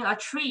train a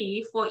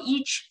tree for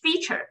each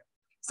feature.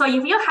 So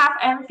if you have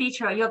n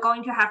feature, you're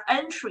going to have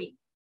n tree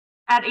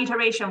at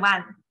iteration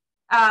 1,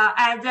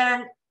 and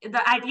then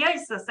the idea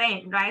is the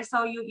same, right?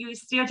 So you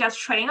still just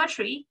train a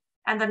tree,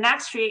 and the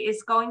next tree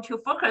is going to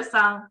focus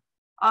on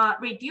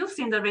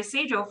reducing the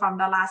residual from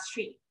the last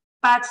tree.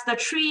 But the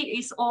tree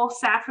is all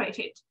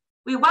separated.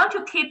 We want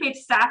to keep it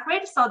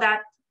separate so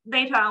that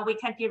later on we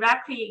can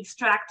directly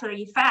extract the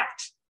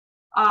effect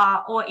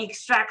or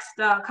extract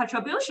the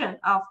contribution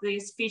of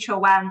this feature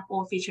 1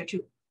 or feature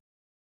 2.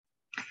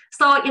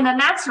 So in the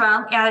next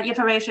round,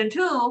 iteration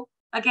 2,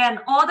 again,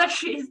 all the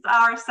trees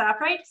are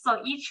separate.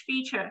 So each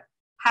feature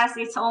has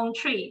its own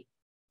tree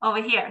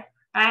over here,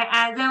 right?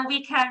 And then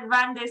we can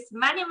run this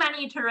many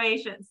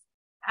iterations.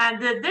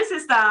 And this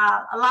is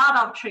a lot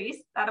of trees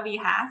that we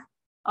have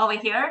over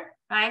here,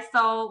 right?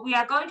 So we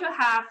are going to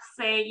have,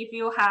 say, if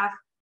you have,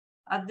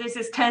 this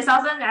is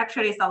 10,000,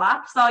 actually it's a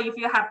lot. So if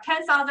you have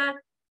 10,000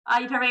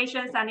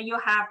 iterations and you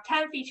have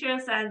 10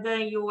 features, and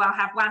then you will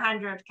have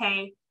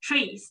 100K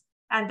trees.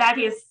 And that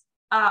is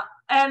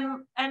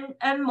n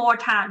more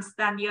times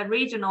than the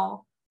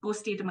original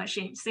boosted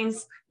machine,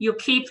 since you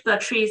keep the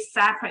trees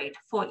separate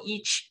for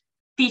each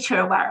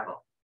feature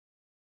variable.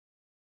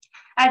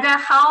 And then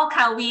how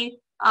can we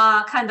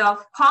kind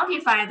of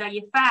quantify the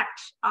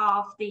effect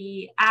of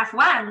the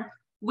F1,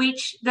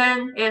 which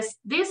then is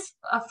this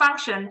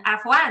function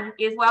F1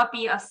 will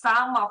be a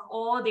sum of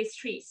all these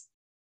trees.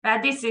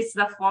 Right? This is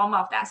the form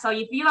of that. So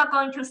if you are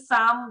going to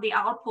sum the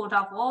output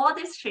of all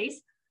these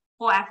trees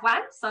for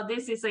F1, so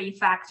this is the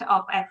effect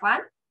of F1,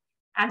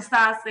 and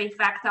thus the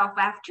effect of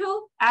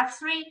F2,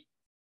 F3,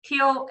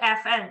 till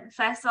Fn.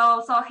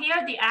 So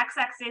here the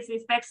x-axis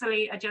is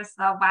basically just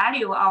the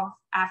value of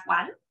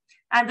F1.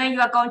 And then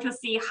you are going to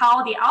see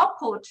how the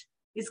output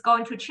is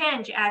going to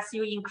change as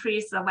you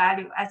increase the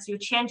value, as you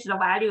change the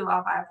value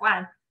of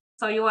F1.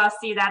 So you will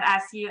see that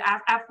as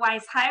F1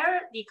 is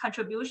higher, the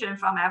contribution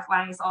from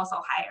F1 is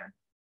also higher.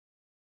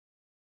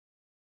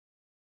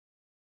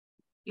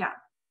 Yeah.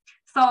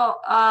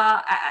 So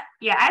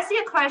yeah, I see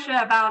a question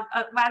about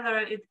whether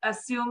it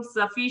assumes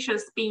the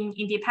features being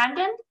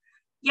independent.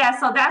 Yeah,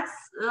 so that's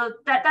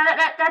that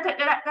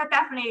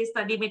definitely is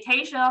the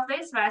limitation of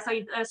this, right? So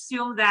it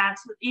assumes that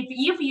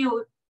if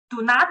you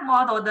do not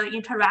model the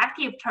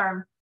interactive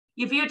term,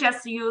 if you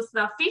just use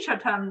the feature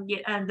term,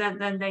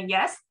 then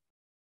yes.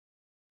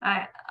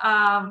 But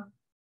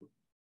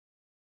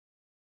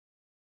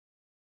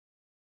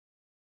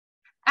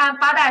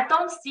I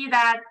don't see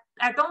that.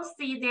 I don't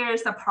see there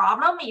is a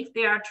problem if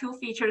there are two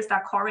features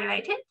that are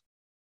correlated.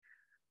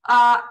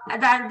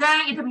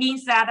 Then it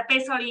means that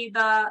basically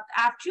the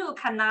F2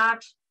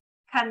 cannot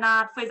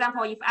cannot, for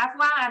example, if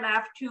F1 and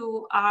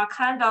F2 are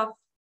kind of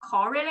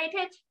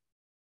correlated,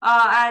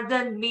 and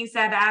then means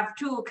that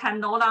F2 can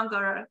no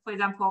longer, for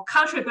example,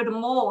 contribute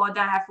more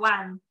than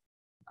F1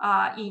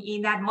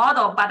 in that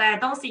model, but I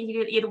don't think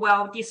it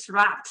will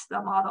disrupt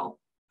the model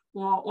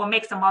or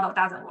make the model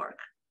doesn't work.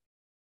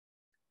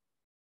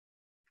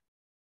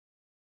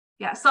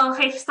 Yeah, so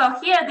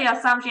here the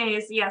assumption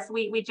is, yes,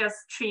 we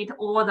just treat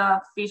all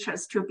the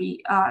features to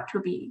be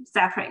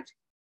separate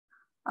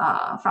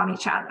from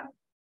each other.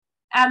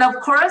 And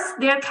of course,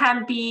 there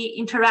can be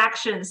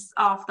interactions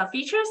of the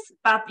features,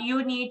 but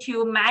you need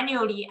to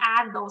manually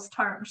add those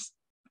terms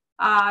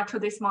to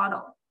this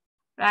model,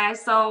 right?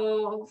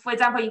 So for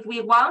example, if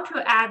we want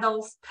to add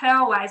those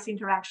pairwise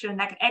interaction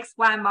like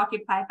x1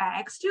 multiplied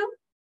by x2,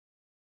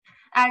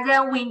 and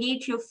then we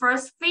need to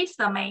first fit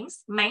the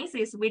mains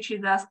is which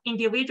is the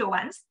individual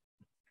ones.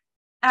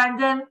 And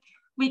then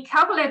we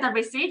calculate the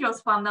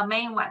residuals from the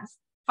main ones,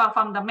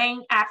 from the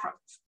main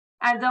efforts.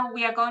 And then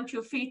we are going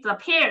to fit the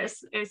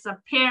pairs, it's the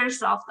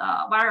pairs of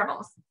the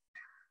variables.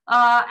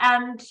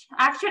 And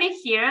actually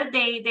here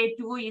they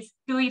do it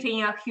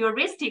in a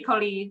heuristical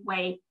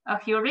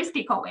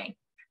way,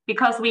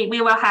 because we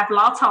will have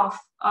lots of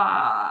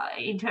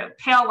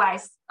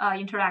pairwise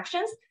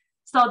interactions.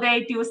 So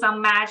they do some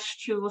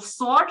match to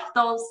sort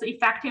those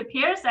effective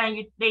pairs,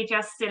 and they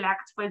just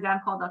select, for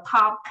example, the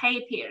top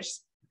K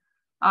pairs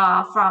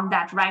from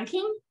that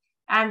ranking.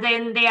 And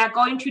then they are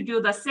going to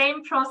do the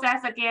same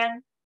process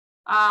again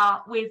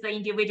with the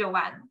individual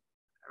one.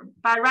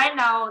 But right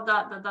now,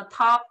 the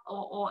top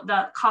or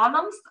the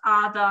columns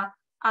are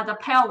the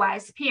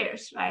pairwise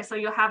pairs, right? So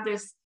you have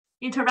this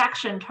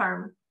interaction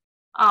term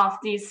of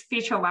these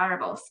feature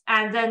variables.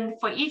 And then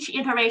for each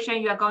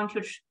iteration, you are going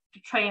to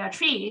train a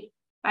tree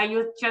by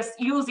you just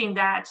using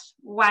that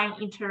one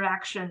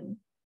interaction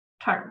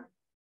term.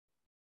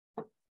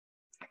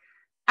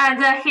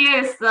 And then here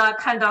is the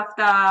kind of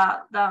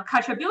the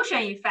contribution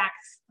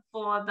effects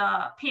for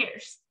the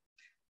pairs.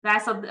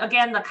 Right? So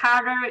again, the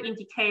color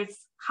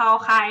indicates how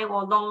high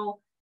or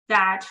low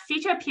that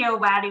feature pair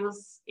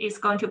values is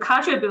going to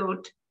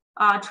contribute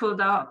to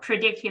the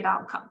predicted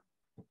outcome.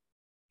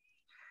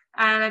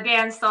 And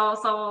again,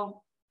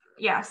 so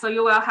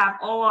you will have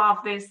all of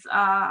these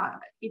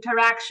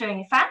interaction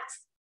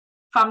effects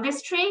from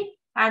this tree,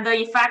 and the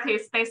effect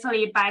is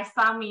basically by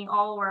summing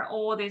over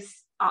all the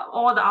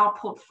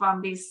output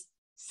from this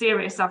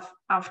series of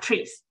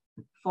trees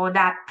for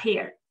that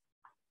pair.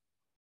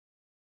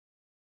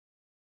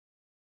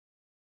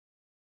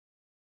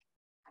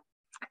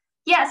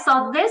 Yeah,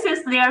 so this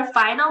is their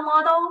final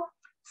model.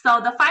 So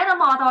the final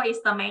model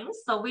is the main,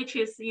 so which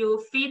is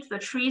you feed the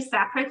tree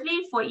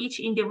separately for each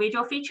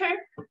individual feature,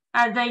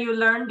 and then you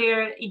learn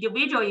their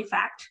individual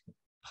effect,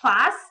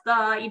 plus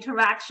the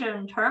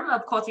interaction term.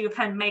 Of course, you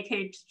can make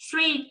it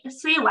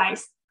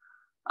three-wise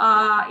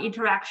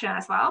interaction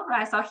as well,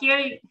 right? So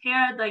here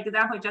the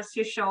example just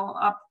to show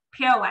a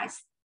pairwise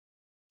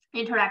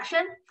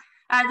interaction,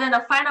 and then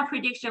the final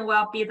prediction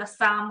will be the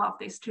sum of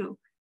these two.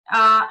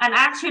 And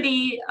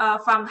actually,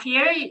 from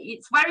here,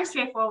 it's very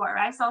straightforward,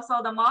 right? So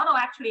the model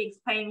actually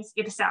explains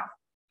itself,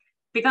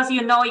 because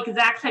you know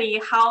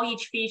exactly how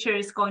each feature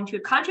is going to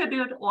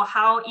contribute or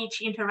how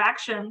each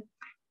interaction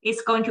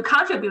is going to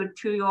contribute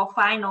to your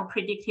final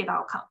predicted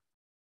outcome.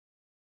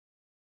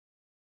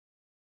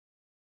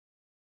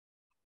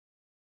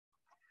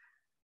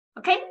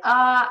 Okay,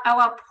 I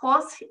will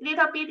pause a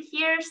little bit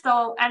here.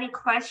 So any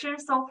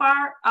questions so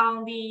far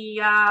on the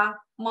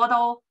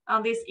model,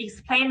 on this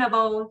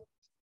explainable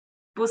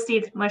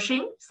boosted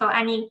machine? So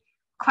any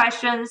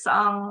questions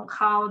on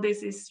how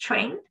this is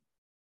trained?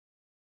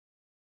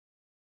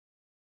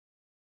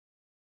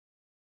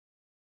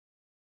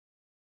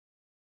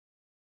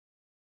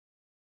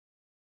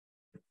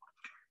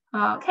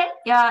 Okay,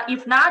 yeah,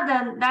 if not,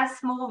 then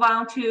let's move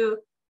on to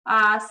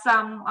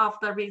some of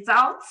the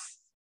results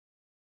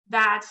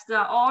that the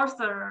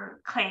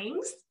author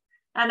claims.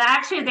 And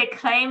actually they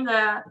claim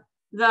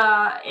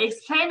the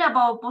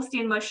explainable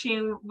boosting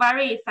machine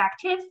very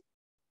effective.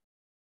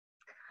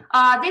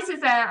 This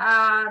is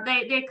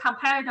they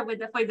compared it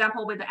with, for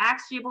example, with the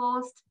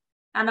XGBoost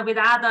and with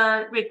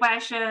other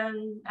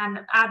regression and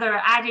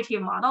other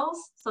additive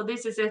models. So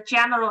this is a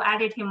general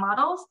additive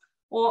models.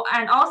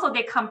 And also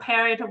they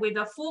compare it with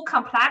the full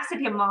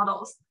complexity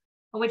models,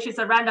 which is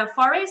a random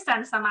forest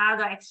and some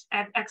other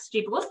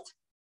XGBoost.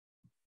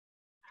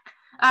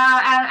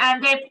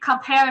 And they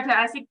compared,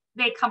 I think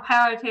they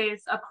compared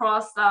it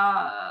across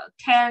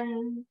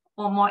 10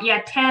 or more,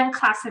 10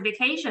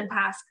 classification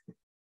tasks.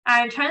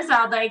 And it turns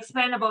out the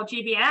explainable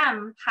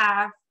GBM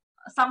have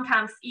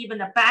sometimes even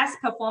the best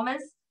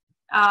performance,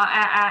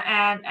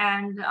 and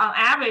on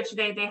average,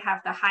 they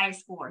have the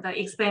highest score, the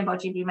explainable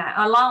GBM,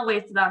 along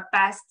with the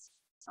best,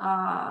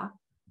 I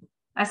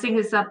think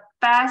it's the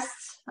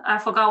best, I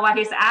forgot what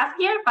is F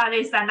here, but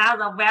it's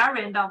another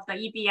variant of the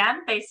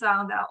EBM based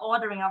on the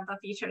ordering of the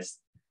features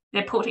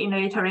they put in the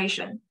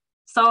iteration.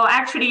 So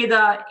actually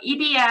the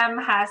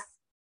EBM has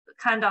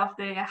kind of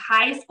the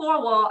high score,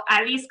 or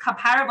at least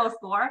comparable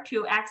score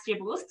to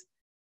XGBoost.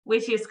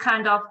 which is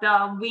kind of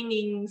the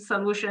winning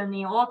solution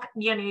in all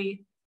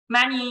nearly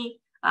many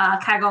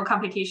Kaggle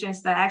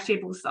competitions that actually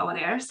boost over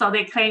there. So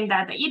they claim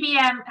that the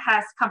EBM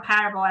has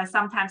comparable and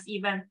sometimes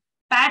even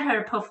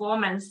better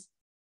performance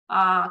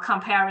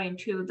comparing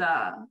to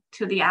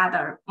the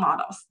other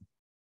models.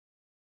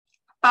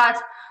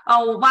 But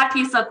what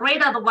is a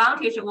great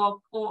advantage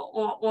or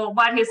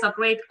what is a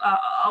great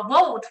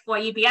vote for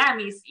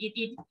EBM is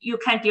you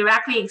can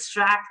directly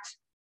extract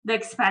the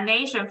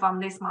explanation from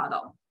this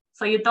model.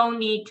 So you don't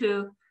need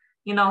to,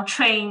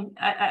 train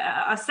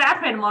a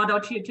separate model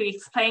to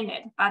explain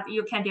it, but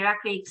you can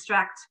directly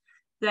extract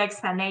the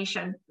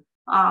explanation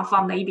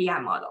from the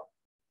EBM model.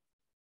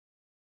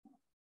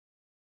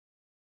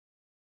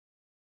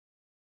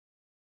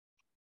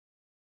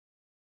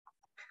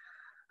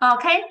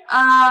 Okay,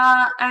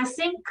 I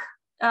think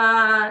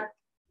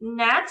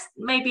next,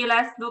 maybe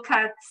let's look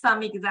at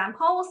some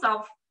examples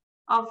of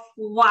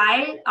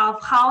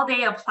how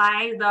they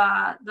apply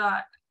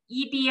the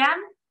EBM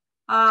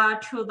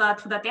to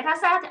the data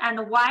set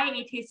and why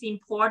it is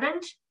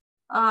important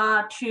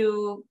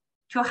to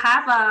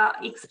have a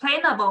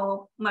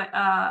explainable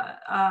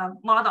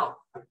model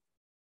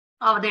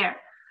out there,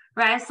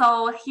 right?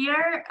 So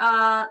here,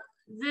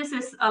 this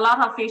is a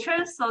lot of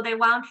features. So they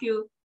want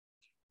to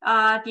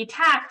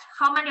detect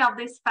how many of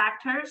these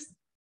factors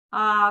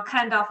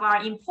kind of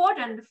are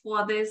important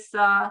for this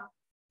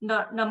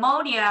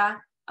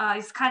pneumonia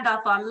is kind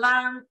of a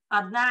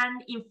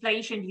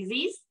non-inflation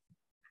disease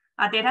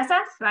data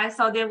set, right?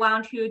 So they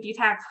want to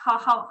detect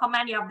how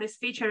many of these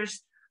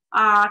features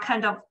are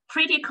kind of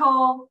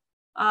critical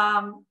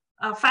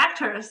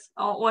factors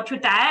or to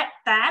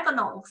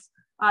diagnose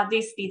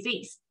this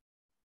disease.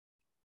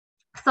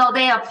 So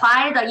they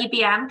apply the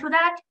EBM to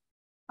that.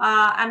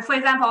 And for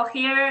example,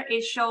 here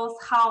it shows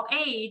how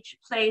age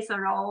plays a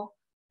role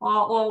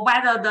or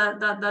whether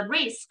the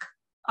risk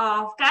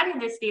of getting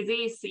this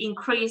disease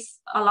increase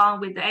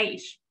along with the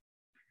age,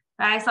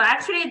 right? So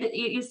actually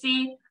you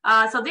see,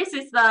 so this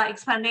is the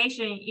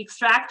explanation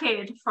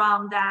extracted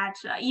from that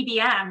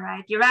EBM,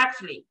 right,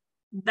 directly.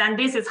 Then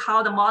this is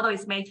how the model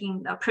is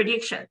making the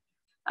prediction.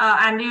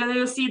 And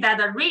you see that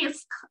the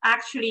risk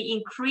actually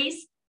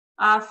increased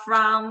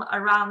from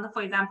around,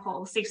 for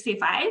example,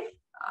 65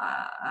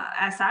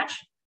 as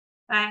such,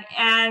 right?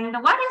 And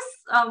what is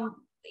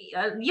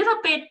a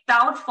little bit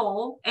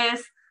doubtful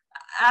is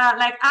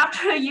like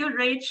after you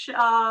reach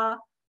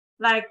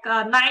like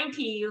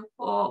 90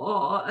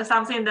 or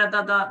something,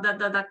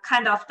 the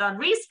kind of the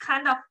risk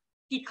kind of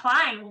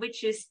decline,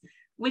 which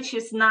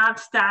is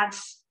not that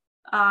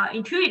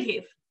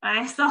intuitive,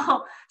 right?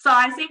 So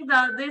I think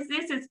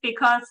this is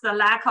because the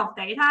lack of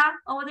data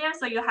over there.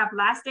 So you have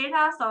less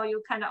data, so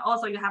you kind of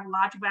also you have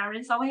large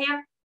variance over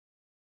here.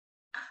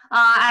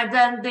 And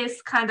then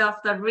this kind of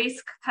the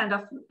risk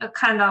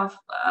kind of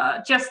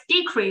just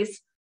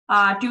decrease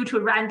due to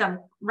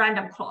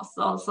random clause.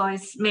 So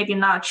it's maybe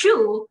not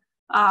true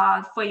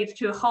for it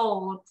to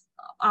hold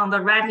on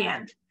the right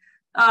end.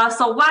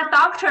 So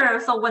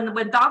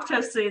when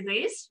doctors see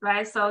this,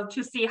 right? So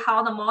to see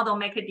how the model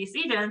make a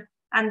decision,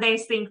 and they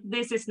think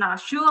this is not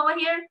true over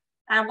here.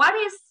 And what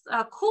is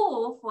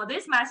cool for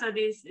this method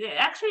is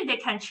actually they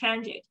can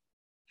change it,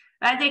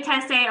 right? They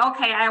can say,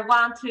 okay, I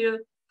want to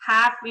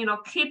have,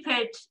 keep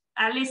it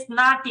at least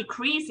not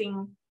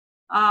decreasing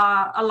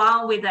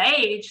along with the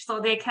age. So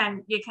they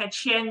can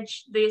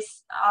change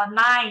this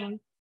 9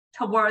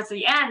 towards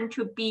the end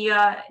to be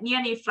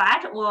nearly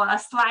flat or a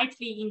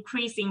slightly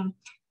increasing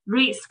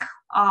risk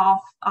of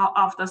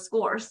the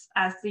scores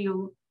as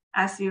you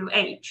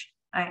age,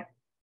 right?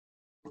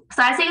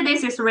 So I think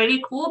this is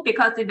really cool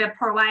because it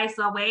provides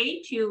a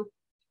way to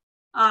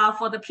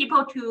for the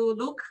people to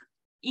look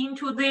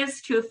into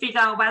this to figure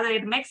out whether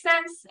it makes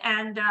sense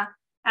and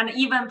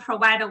even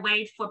provide a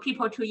way for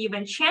people to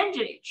even change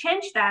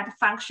that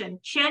function,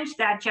 change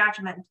that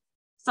judgment,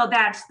 so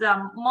that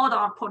the model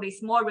output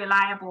is more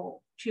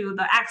reliable to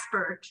the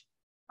expert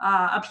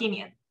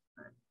opinion.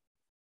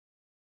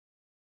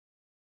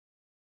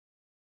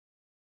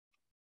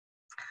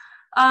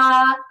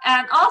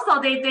 And also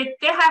they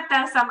have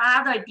done some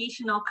other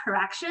additional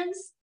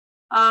corrections.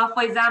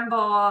 For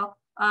example,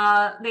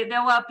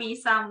 there will be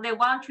some, they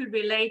want to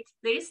relate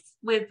this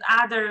with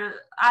other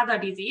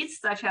disease,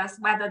 such as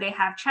whether they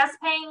have chest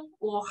pain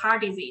or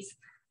heart disease.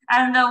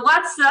 And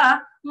what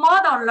the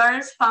model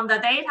learns from the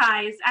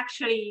data is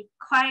actually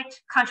quite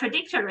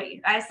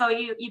contradictory, right? So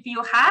if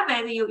you have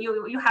it,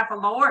 you have a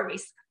lower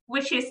risk,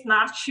 which is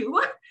not true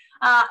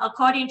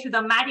according to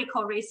the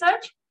medical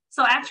research.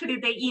 So actually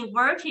they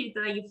inverted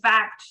the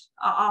effect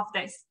of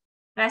this.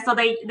 Right? So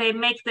they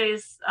make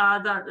this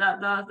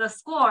the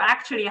score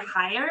actually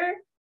higher.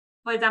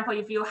 For example,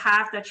 if you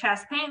have the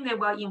chest pain, they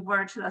will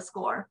invert the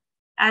score.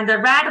 And the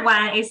red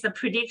one is the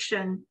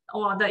prediction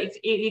or the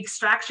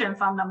extraction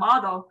from the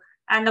model.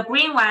 And the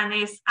green one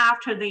is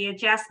after the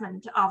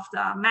adjustment of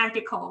the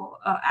medical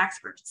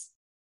experts.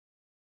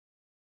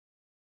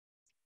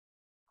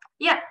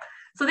 Yeah,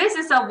 so this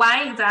is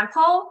one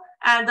example.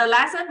 And the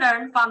lesson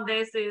learned from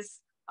this is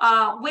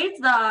with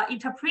the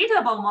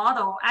interpretable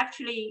model,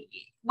 actually,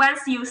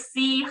 once you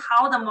see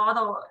how the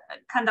model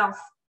kind of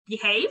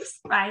behaves,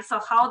 right? So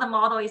how the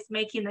model is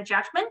making the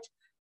judgment,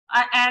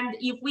 and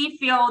if we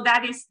feel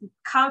that is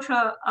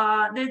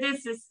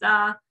this is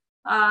not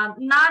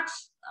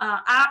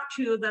up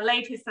to the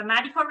latest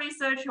medical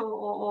research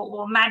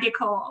or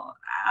medical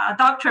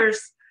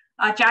doctors'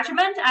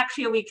 judgment,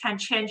 actually we can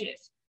change it.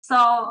 So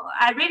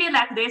I really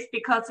like this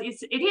because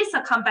it is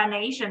a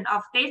combination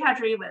of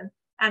data-driven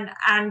and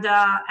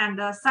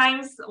the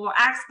science or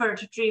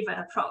expert-driven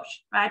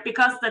approach, right?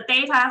 Because the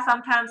data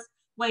sometimes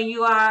when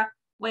you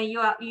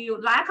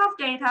lack of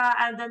data,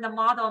 and then the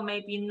model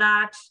may be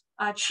not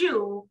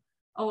true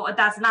or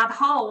does not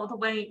hold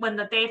when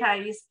the data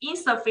is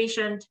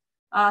insufficient,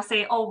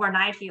 say over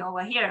 90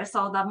 over here.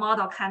 So the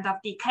model kind of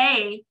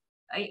decay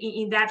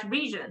in that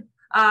region.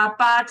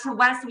 But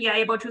once we are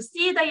able to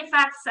see the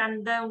effects,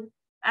 and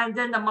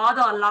then the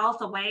model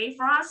allows a way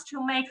for us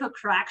to make a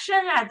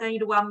correction, and then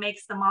it will make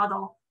the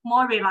model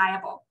more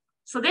reliable.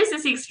 So this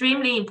is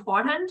extremely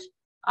important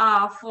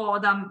for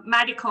the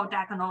medical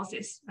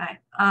diagnosis, right?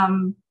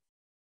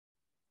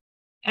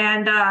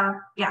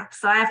 Yeah,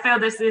 so I feel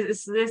this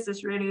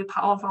is really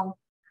powerful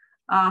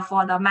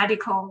for the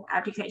medical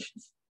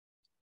applications.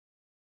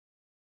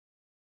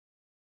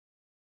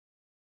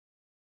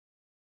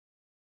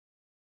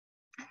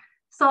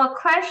 So a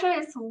question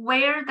is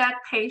where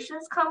that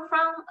patients come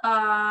from.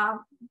 I'm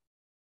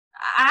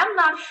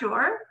not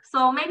sure.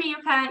 So maybe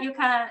you can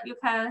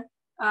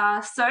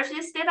search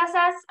these data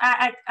sets.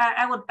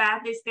 I would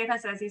bet this data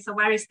set is a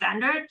very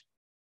standard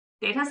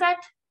data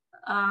set.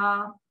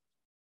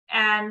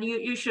 And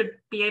you should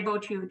be able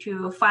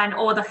to find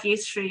all the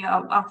history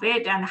of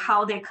it and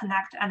how they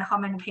connect and how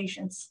many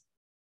patients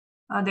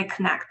they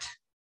connect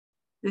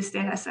this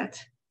data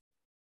set.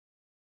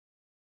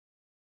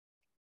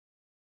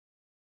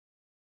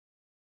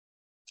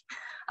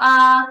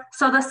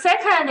 So the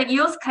second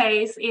use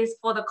case is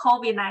for the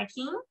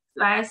COVID-19,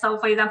 right? So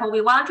for example,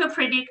 we want to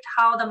predict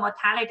how the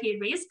mortality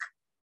risk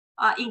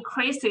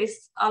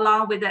increases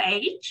along with the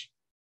age.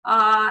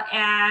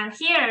 And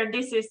here,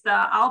 this is the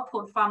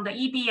output from the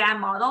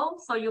EBM model.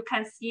 So you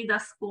can see the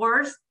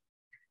scores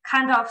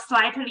kind of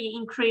slightly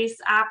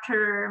increase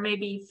after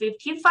maybe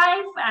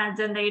 55, and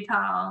then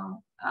later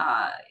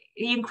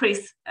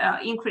increase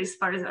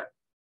further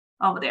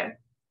over there.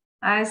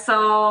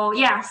 So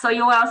yeah, so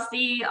you will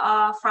see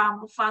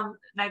from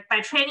like by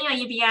training an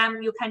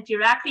EBM, you can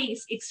directly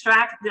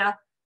extract the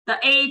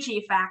age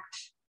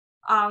effect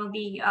on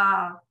the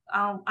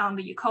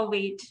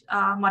COVID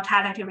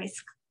mortality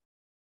risk.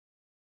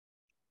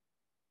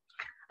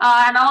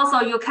 And also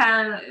you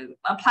can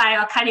apply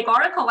a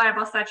categorical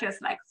variable such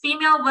as like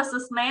female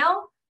versus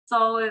male.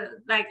 So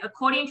like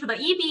according to the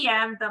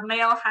EBM, the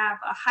male have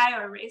a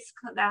higher risk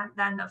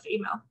than the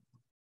female,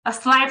 a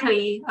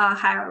slightly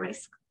higher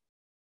risk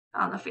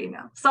on the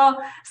female.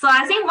 So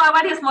I think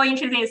what is more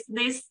interesting is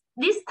this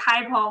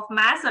type of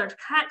method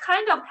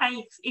can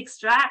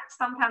extract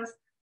sometimes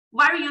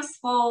very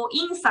useful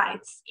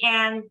insights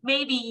and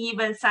maybe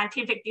even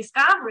scientific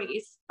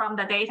discoveries from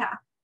the data,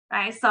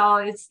 right? So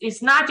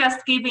it's not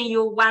just giving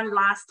you one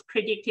last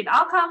predicted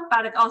outcome,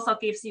 but it also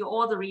gives you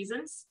all the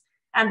reasons,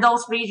 and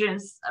those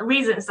reasons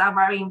are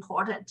very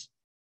important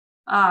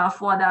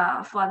for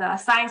the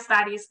science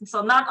studies.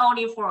 So not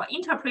only for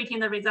interpreting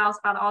the results,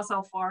 but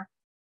also for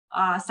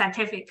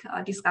scientific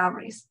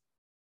discoveries.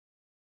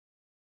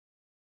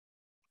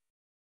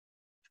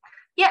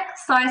 Yeah,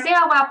 so I think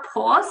I will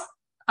pause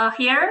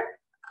here.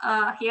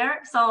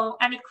 So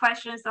any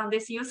questions on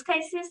these use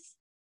cases?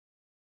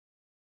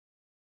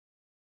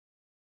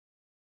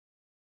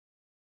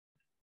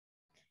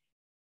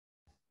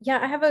 Yeah,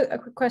 I have a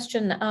quick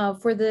question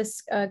for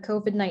this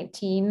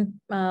COVID-19.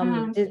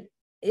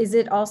 Is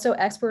it also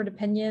expert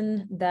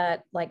opinion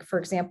that, like, for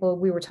example,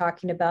 we were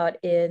talking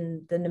about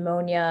in the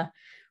pneumonia,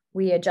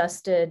 we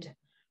adjusted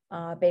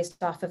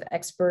based off of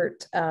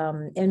expert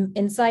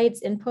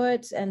insights,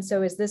 input. And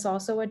so is this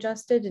also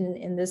adjusted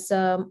in this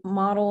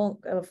model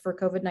for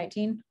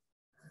COVID-19?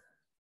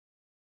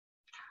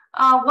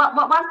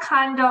 What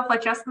kind of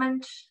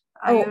adjustment?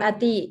 At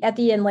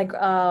the end, like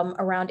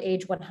around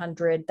age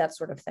 100, that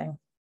sort of thing.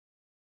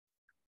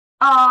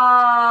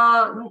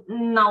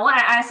 No,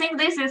 I think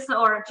this is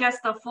just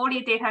a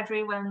fully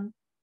data-driven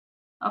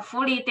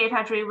approach.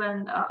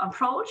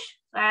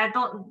 I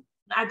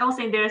don't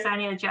think there's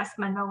any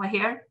adjustment over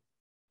here.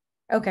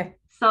 Okay.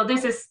 So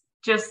this is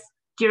just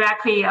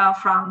directly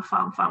from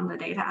the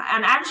data,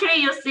 and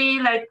actually you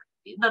see like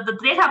the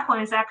data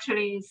points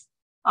actually is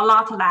a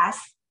lot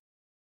less,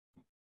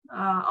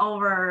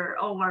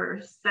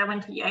 over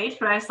 78,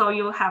 right? So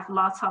you have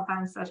lots of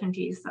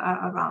uncertainties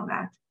around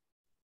that.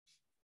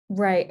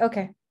 Right.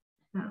 Okay.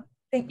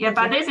 Yeah,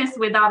 but this is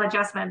without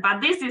adjustment.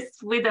 But this is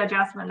with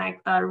adjustment.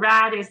 Like the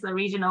red is the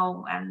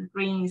regional and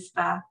green is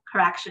the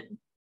correction.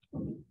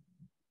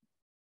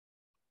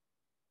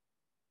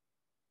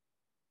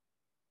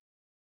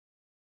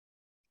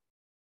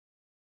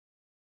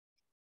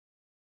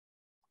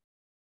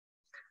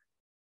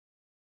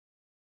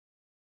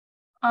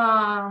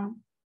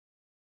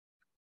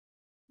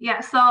 Yeah,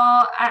 so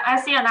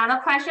I see another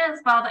question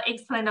about the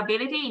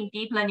explainability in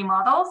deep learning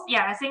models.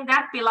 Yeah, I think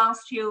that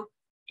belongs to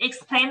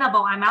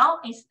explainable ML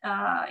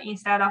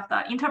instead of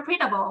the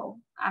interpretable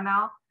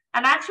ML.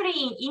 And actually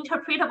in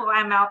interpretable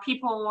ML,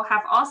 people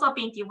have also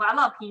been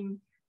developing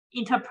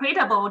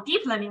interpretable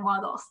deep learning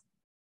models.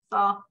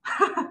 So,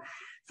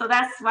 so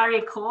that's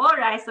very cool,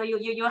 right? So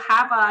you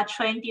have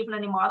trained deep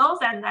learning models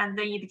and then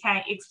it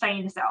can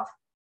explain itself.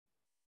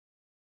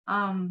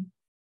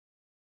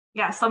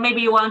 Yeah, so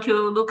maybe you want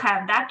to look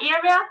at that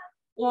area,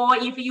 or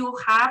if you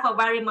have a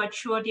very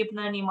mature deep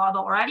learning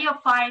model already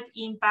applied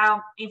in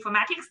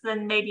bioinformatics,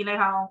 then maybe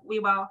later on we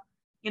will,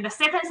 in the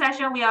second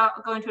session, we are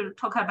going to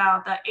talk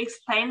about the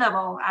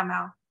explainable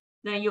ML.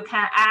 Then you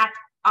can add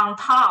on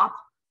top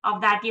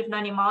of that deep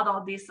learning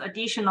model, these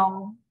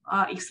additional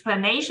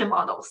explanation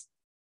models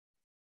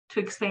to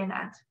explain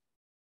that.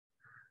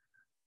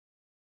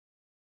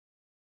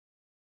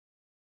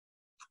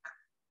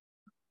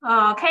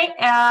 Okay,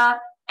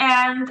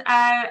 and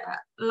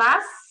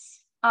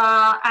last,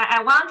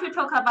 I want to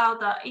talk about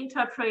the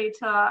interpret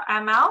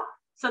ML.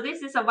 So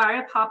this is a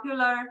very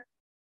popular,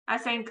 I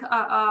think,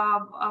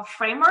 a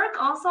framework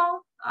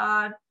also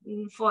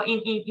for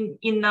in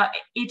the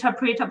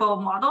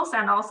interpretable models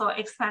and also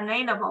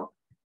explanation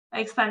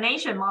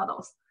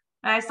models.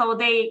 Right? So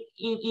they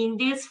in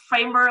this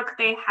framework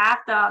they have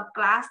the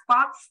glass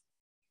box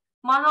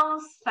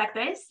models like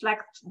this,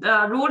 like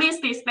the rule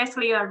list is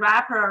basically a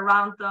wrapper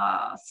around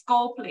the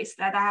scope list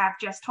that I have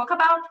just talked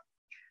about.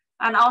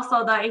 And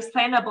also the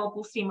explainable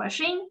boosting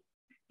machine.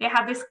 They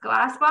have this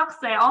glass box.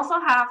 They also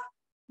have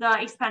the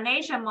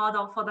explanation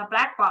model for the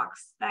black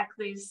box, like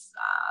these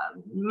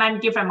many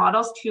different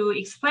models to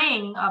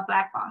explain a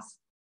black box.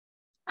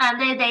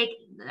 And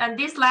and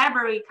this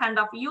library kind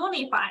of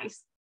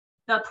unifies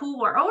the two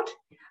world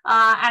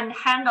and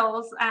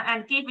handles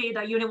and give it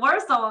a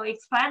universal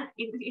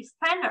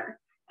explainer.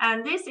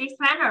 And this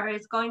explainer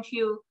is going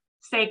to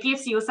say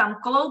gives you some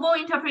global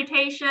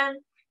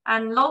interpretation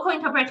and local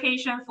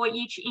interpretation for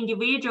each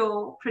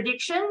individual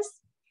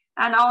predictions,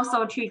 and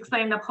also to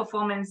explain the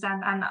performance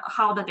and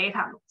how the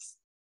data looks.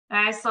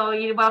 Right? So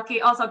it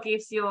also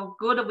gives you a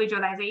good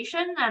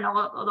visualization and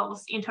all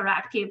those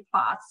interactive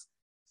parts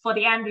for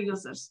the end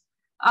users.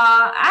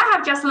 I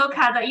have just looked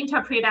at the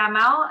Interpret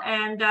ML,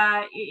 and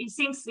it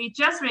seems it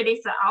just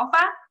released the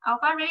alpha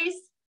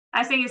release.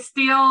 I think it's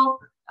still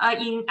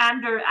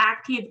under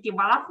active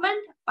development,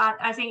 but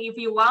I think if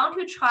you want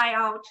to try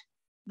out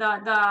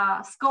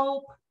the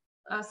scope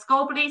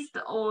list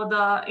or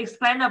the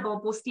explainable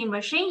boosting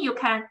machine, you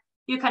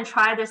can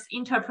try this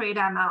Interpret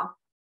ML.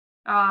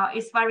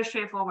 It's very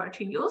straightforward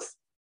to use.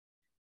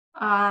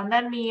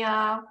 Let me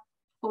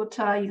put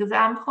an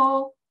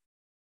example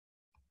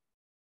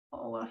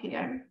over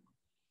here.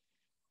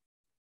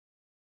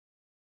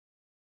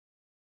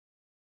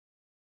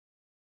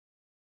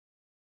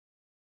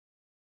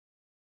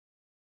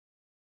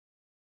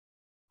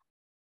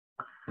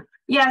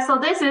 Yeah, so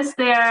this is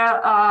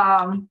their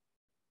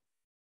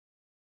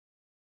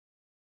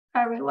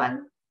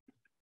everyone.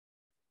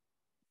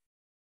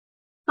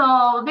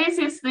 So this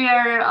is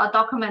their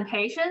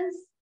documentations.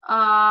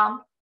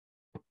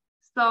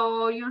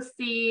 So you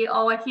see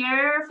over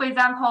here, for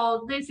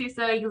example, this is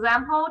an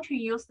example to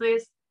use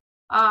this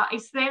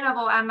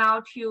explainable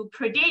ML to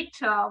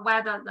predict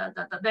whether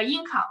the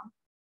income.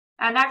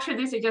 And actually,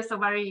 this is just a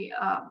very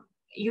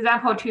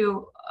example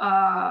to,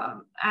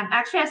 and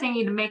actually, I think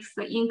it makes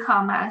the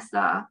income as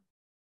a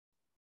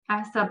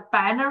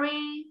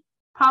binary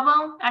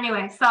problem.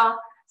 Anyway, so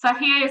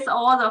here is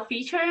all the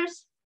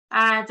features,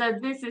 and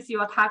this is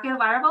your target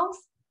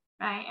variables,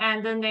 right?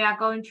 And then they are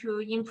going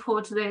to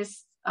input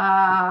this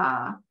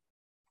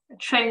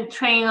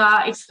train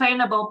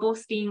explainable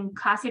boosting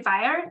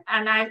classifier,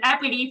 and I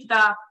believe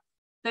the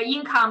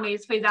income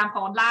is, for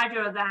example,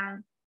 larger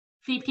than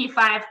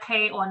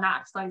 55K or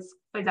not. So it's,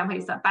 for example,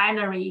 it's a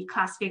binary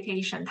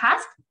classification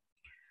task.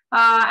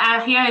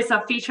 And here is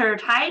a feature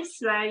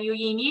types, right? You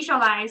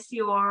initialize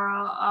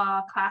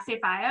your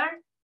classifier,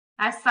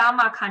 and some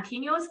are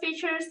continuous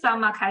features,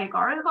 some are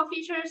categorical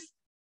features,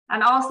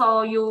 and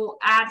also you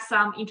add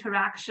some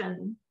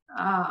interaction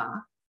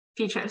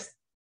features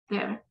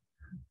there.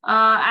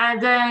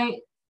 And then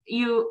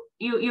you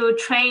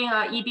train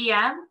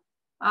EBM,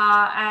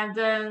 and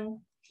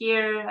then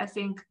here I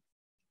think,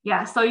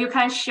 yeah, so you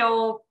can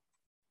show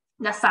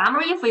the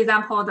summary, for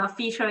example, the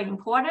feature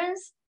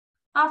importance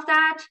of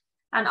that,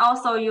 and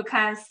also you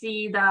can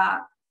see the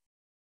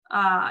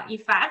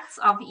effects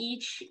of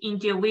each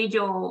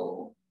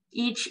individual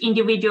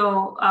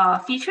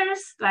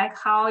features, like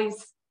how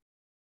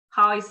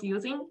it's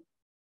using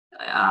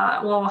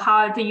or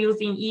how it's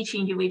using each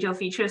individual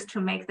features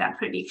to make that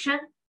prediction.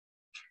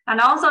 And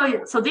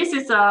also, so this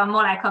is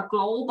more like a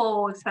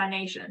global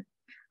explanation.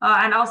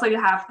 And also you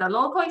have the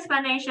local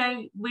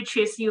explanation, which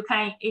is you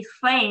can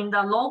explain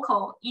the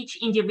local, each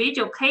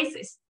individual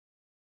cases.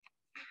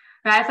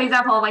 Right, for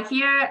example, over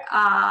here,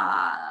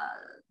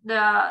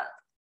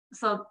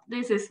 so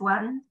this is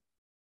one.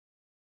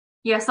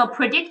 Yeah, so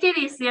predicted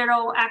is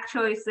 0,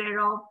 actual is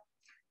 0.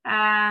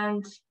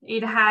 and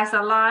it has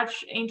a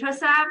large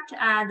intercept.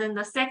 And then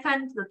the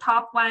second, the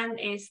top one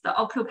is the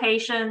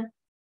occupation,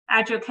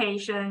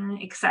 education,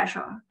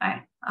 etc.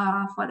 Right?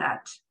 For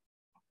that.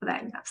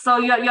 So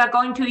you are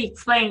going to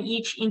explain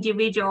each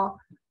individual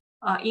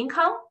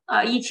income,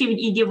 each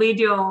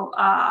individual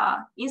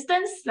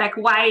instance, like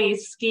why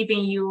it's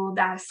giving you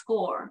that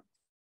score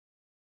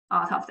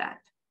out of that.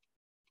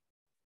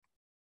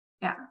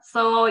 Yeah.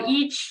 So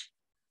each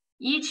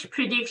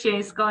prediction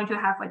is going to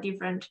have a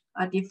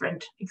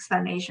different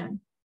explanation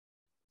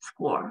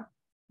score.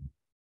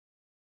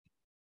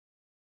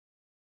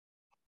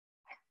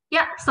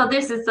 Yeah. So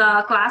this is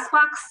a glass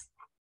box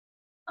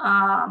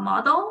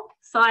model.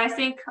 So I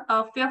think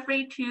feel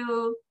free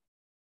to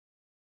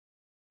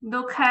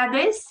look at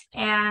this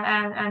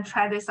and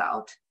try this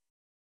out.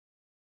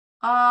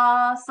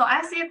 So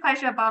I see a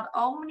question about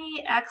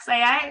Omni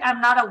XAI. I'm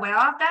not aware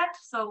of that.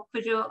 So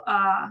could you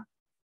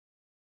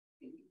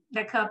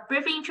like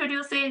briefly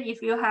introduce it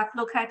if you have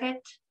looked at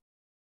it?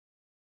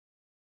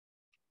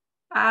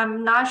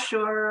 I'm not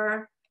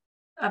sure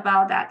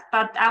about that,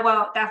 but I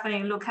will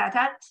definitely look at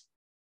it.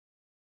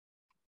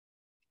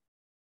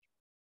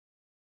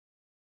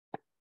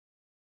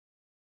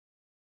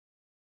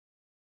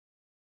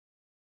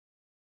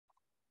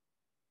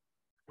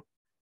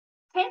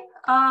 Okay.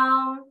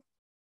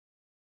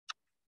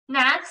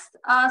 Next,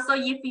 so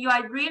if you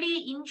are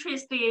really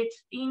interested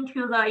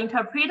into the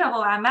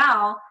interpretable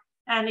ML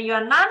and you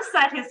are not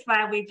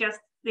satisfied with just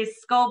this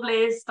scope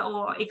list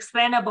or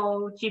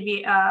explainable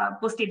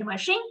boosted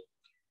machine,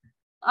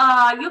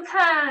 you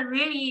can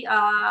really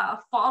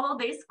follow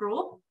this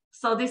group.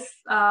 So this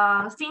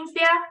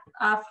Cynthia,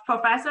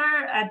 professor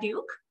at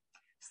Duke.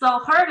 So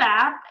her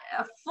lab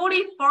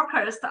fully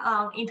focused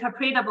on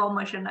interpretable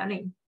machine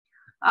learning.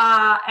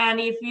 And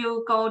if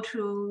you go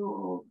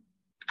to,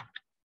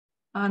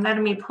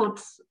 let me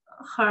put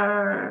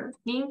her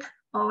link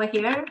over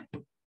here.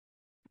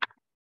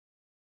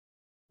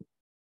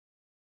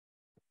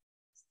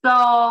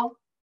 So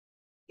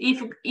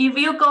if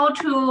you go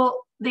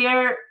to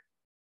their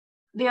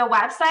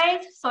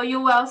website, so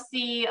you will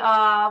see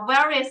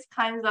various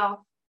kinds of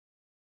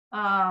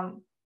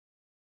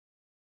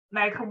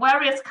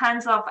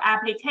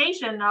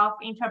application of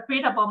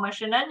interpretable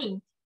machine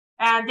learning,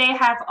 and they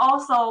have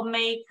also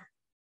made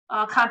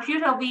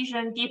computer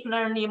vision deep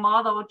learning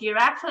model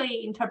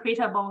directly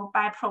interpretable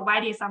by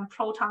providing some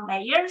proton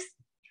layers.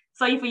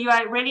 So if you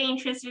are really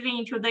interested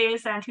into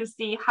this and to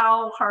see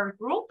how her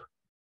group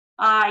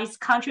is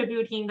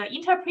contributing the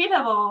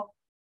interpretable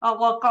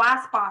or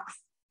glass box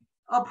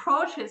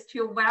approaches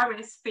to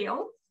various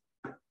fields,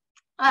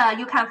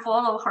 you can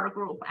follow her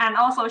group. And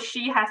also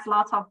she has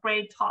lots of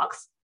great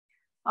talks.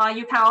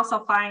 You can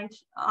also find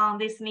on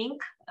this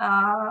link,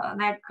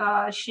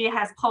 she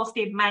has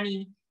posted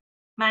many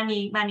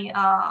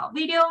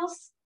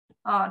videos,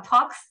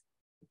 talks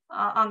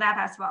on that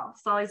as well.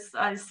 So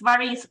it's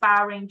very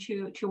inspiring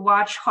to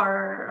watch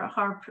her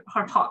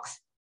talks.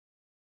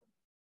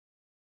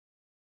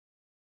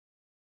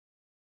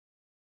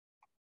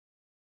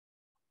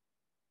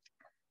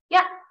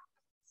 Yeah.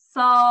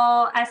 So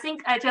I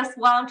think I just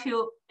want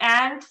to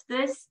end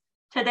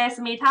today's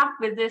meetup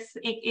with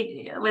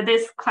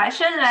this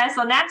question. Right?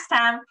 So next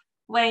time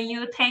when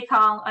you take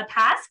on a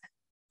task,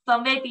 so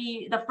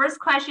maybe the first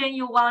question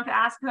you want to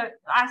ask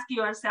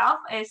yourself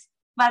is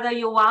whether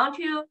you want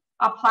to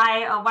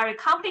apply a very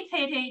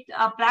complicated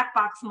black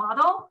box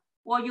model,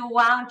 or you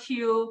want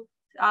to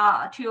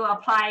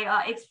apply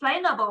an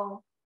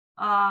explainable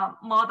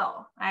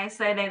model. I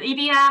say that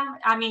EBM,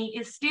 I mean,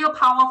 it's still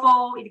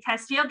powerful. It can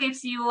still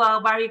gives you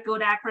a very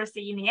good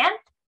accuracy in the end.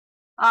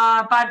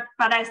 But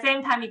at the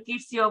same time, it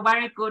gives you a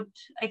very good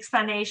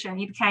explanation.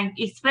 It can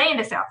explain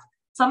itself.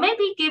 So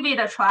maybe give it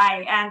a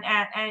try,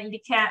 and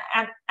it can,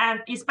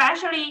 and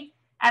especially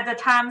at the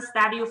times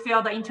that you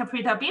feel the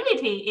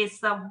interpretability is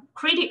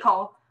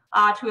critical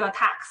to your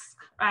task,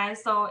 right?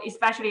 So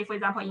especially, for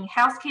example, in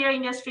healthcare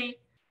industry,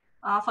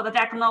 for the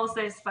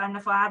diagnosis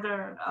and for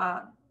other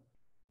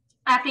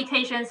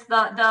applications,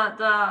 the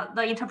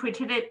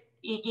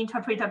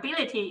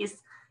interpretability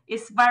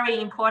is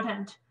very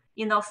important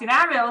in those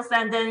scenarios.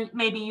 And then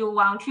maybe you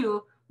want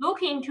to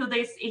look into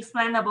this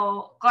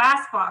explainable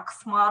glass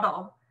box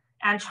model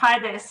and try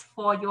this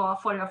for your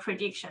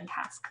prediction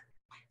task.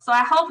 So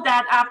I hope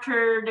that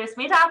after this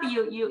meetup,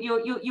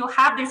 you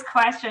have this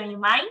question in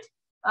mind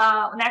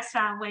next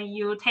time when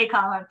you take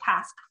on a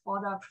task for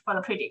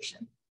the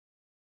prediction.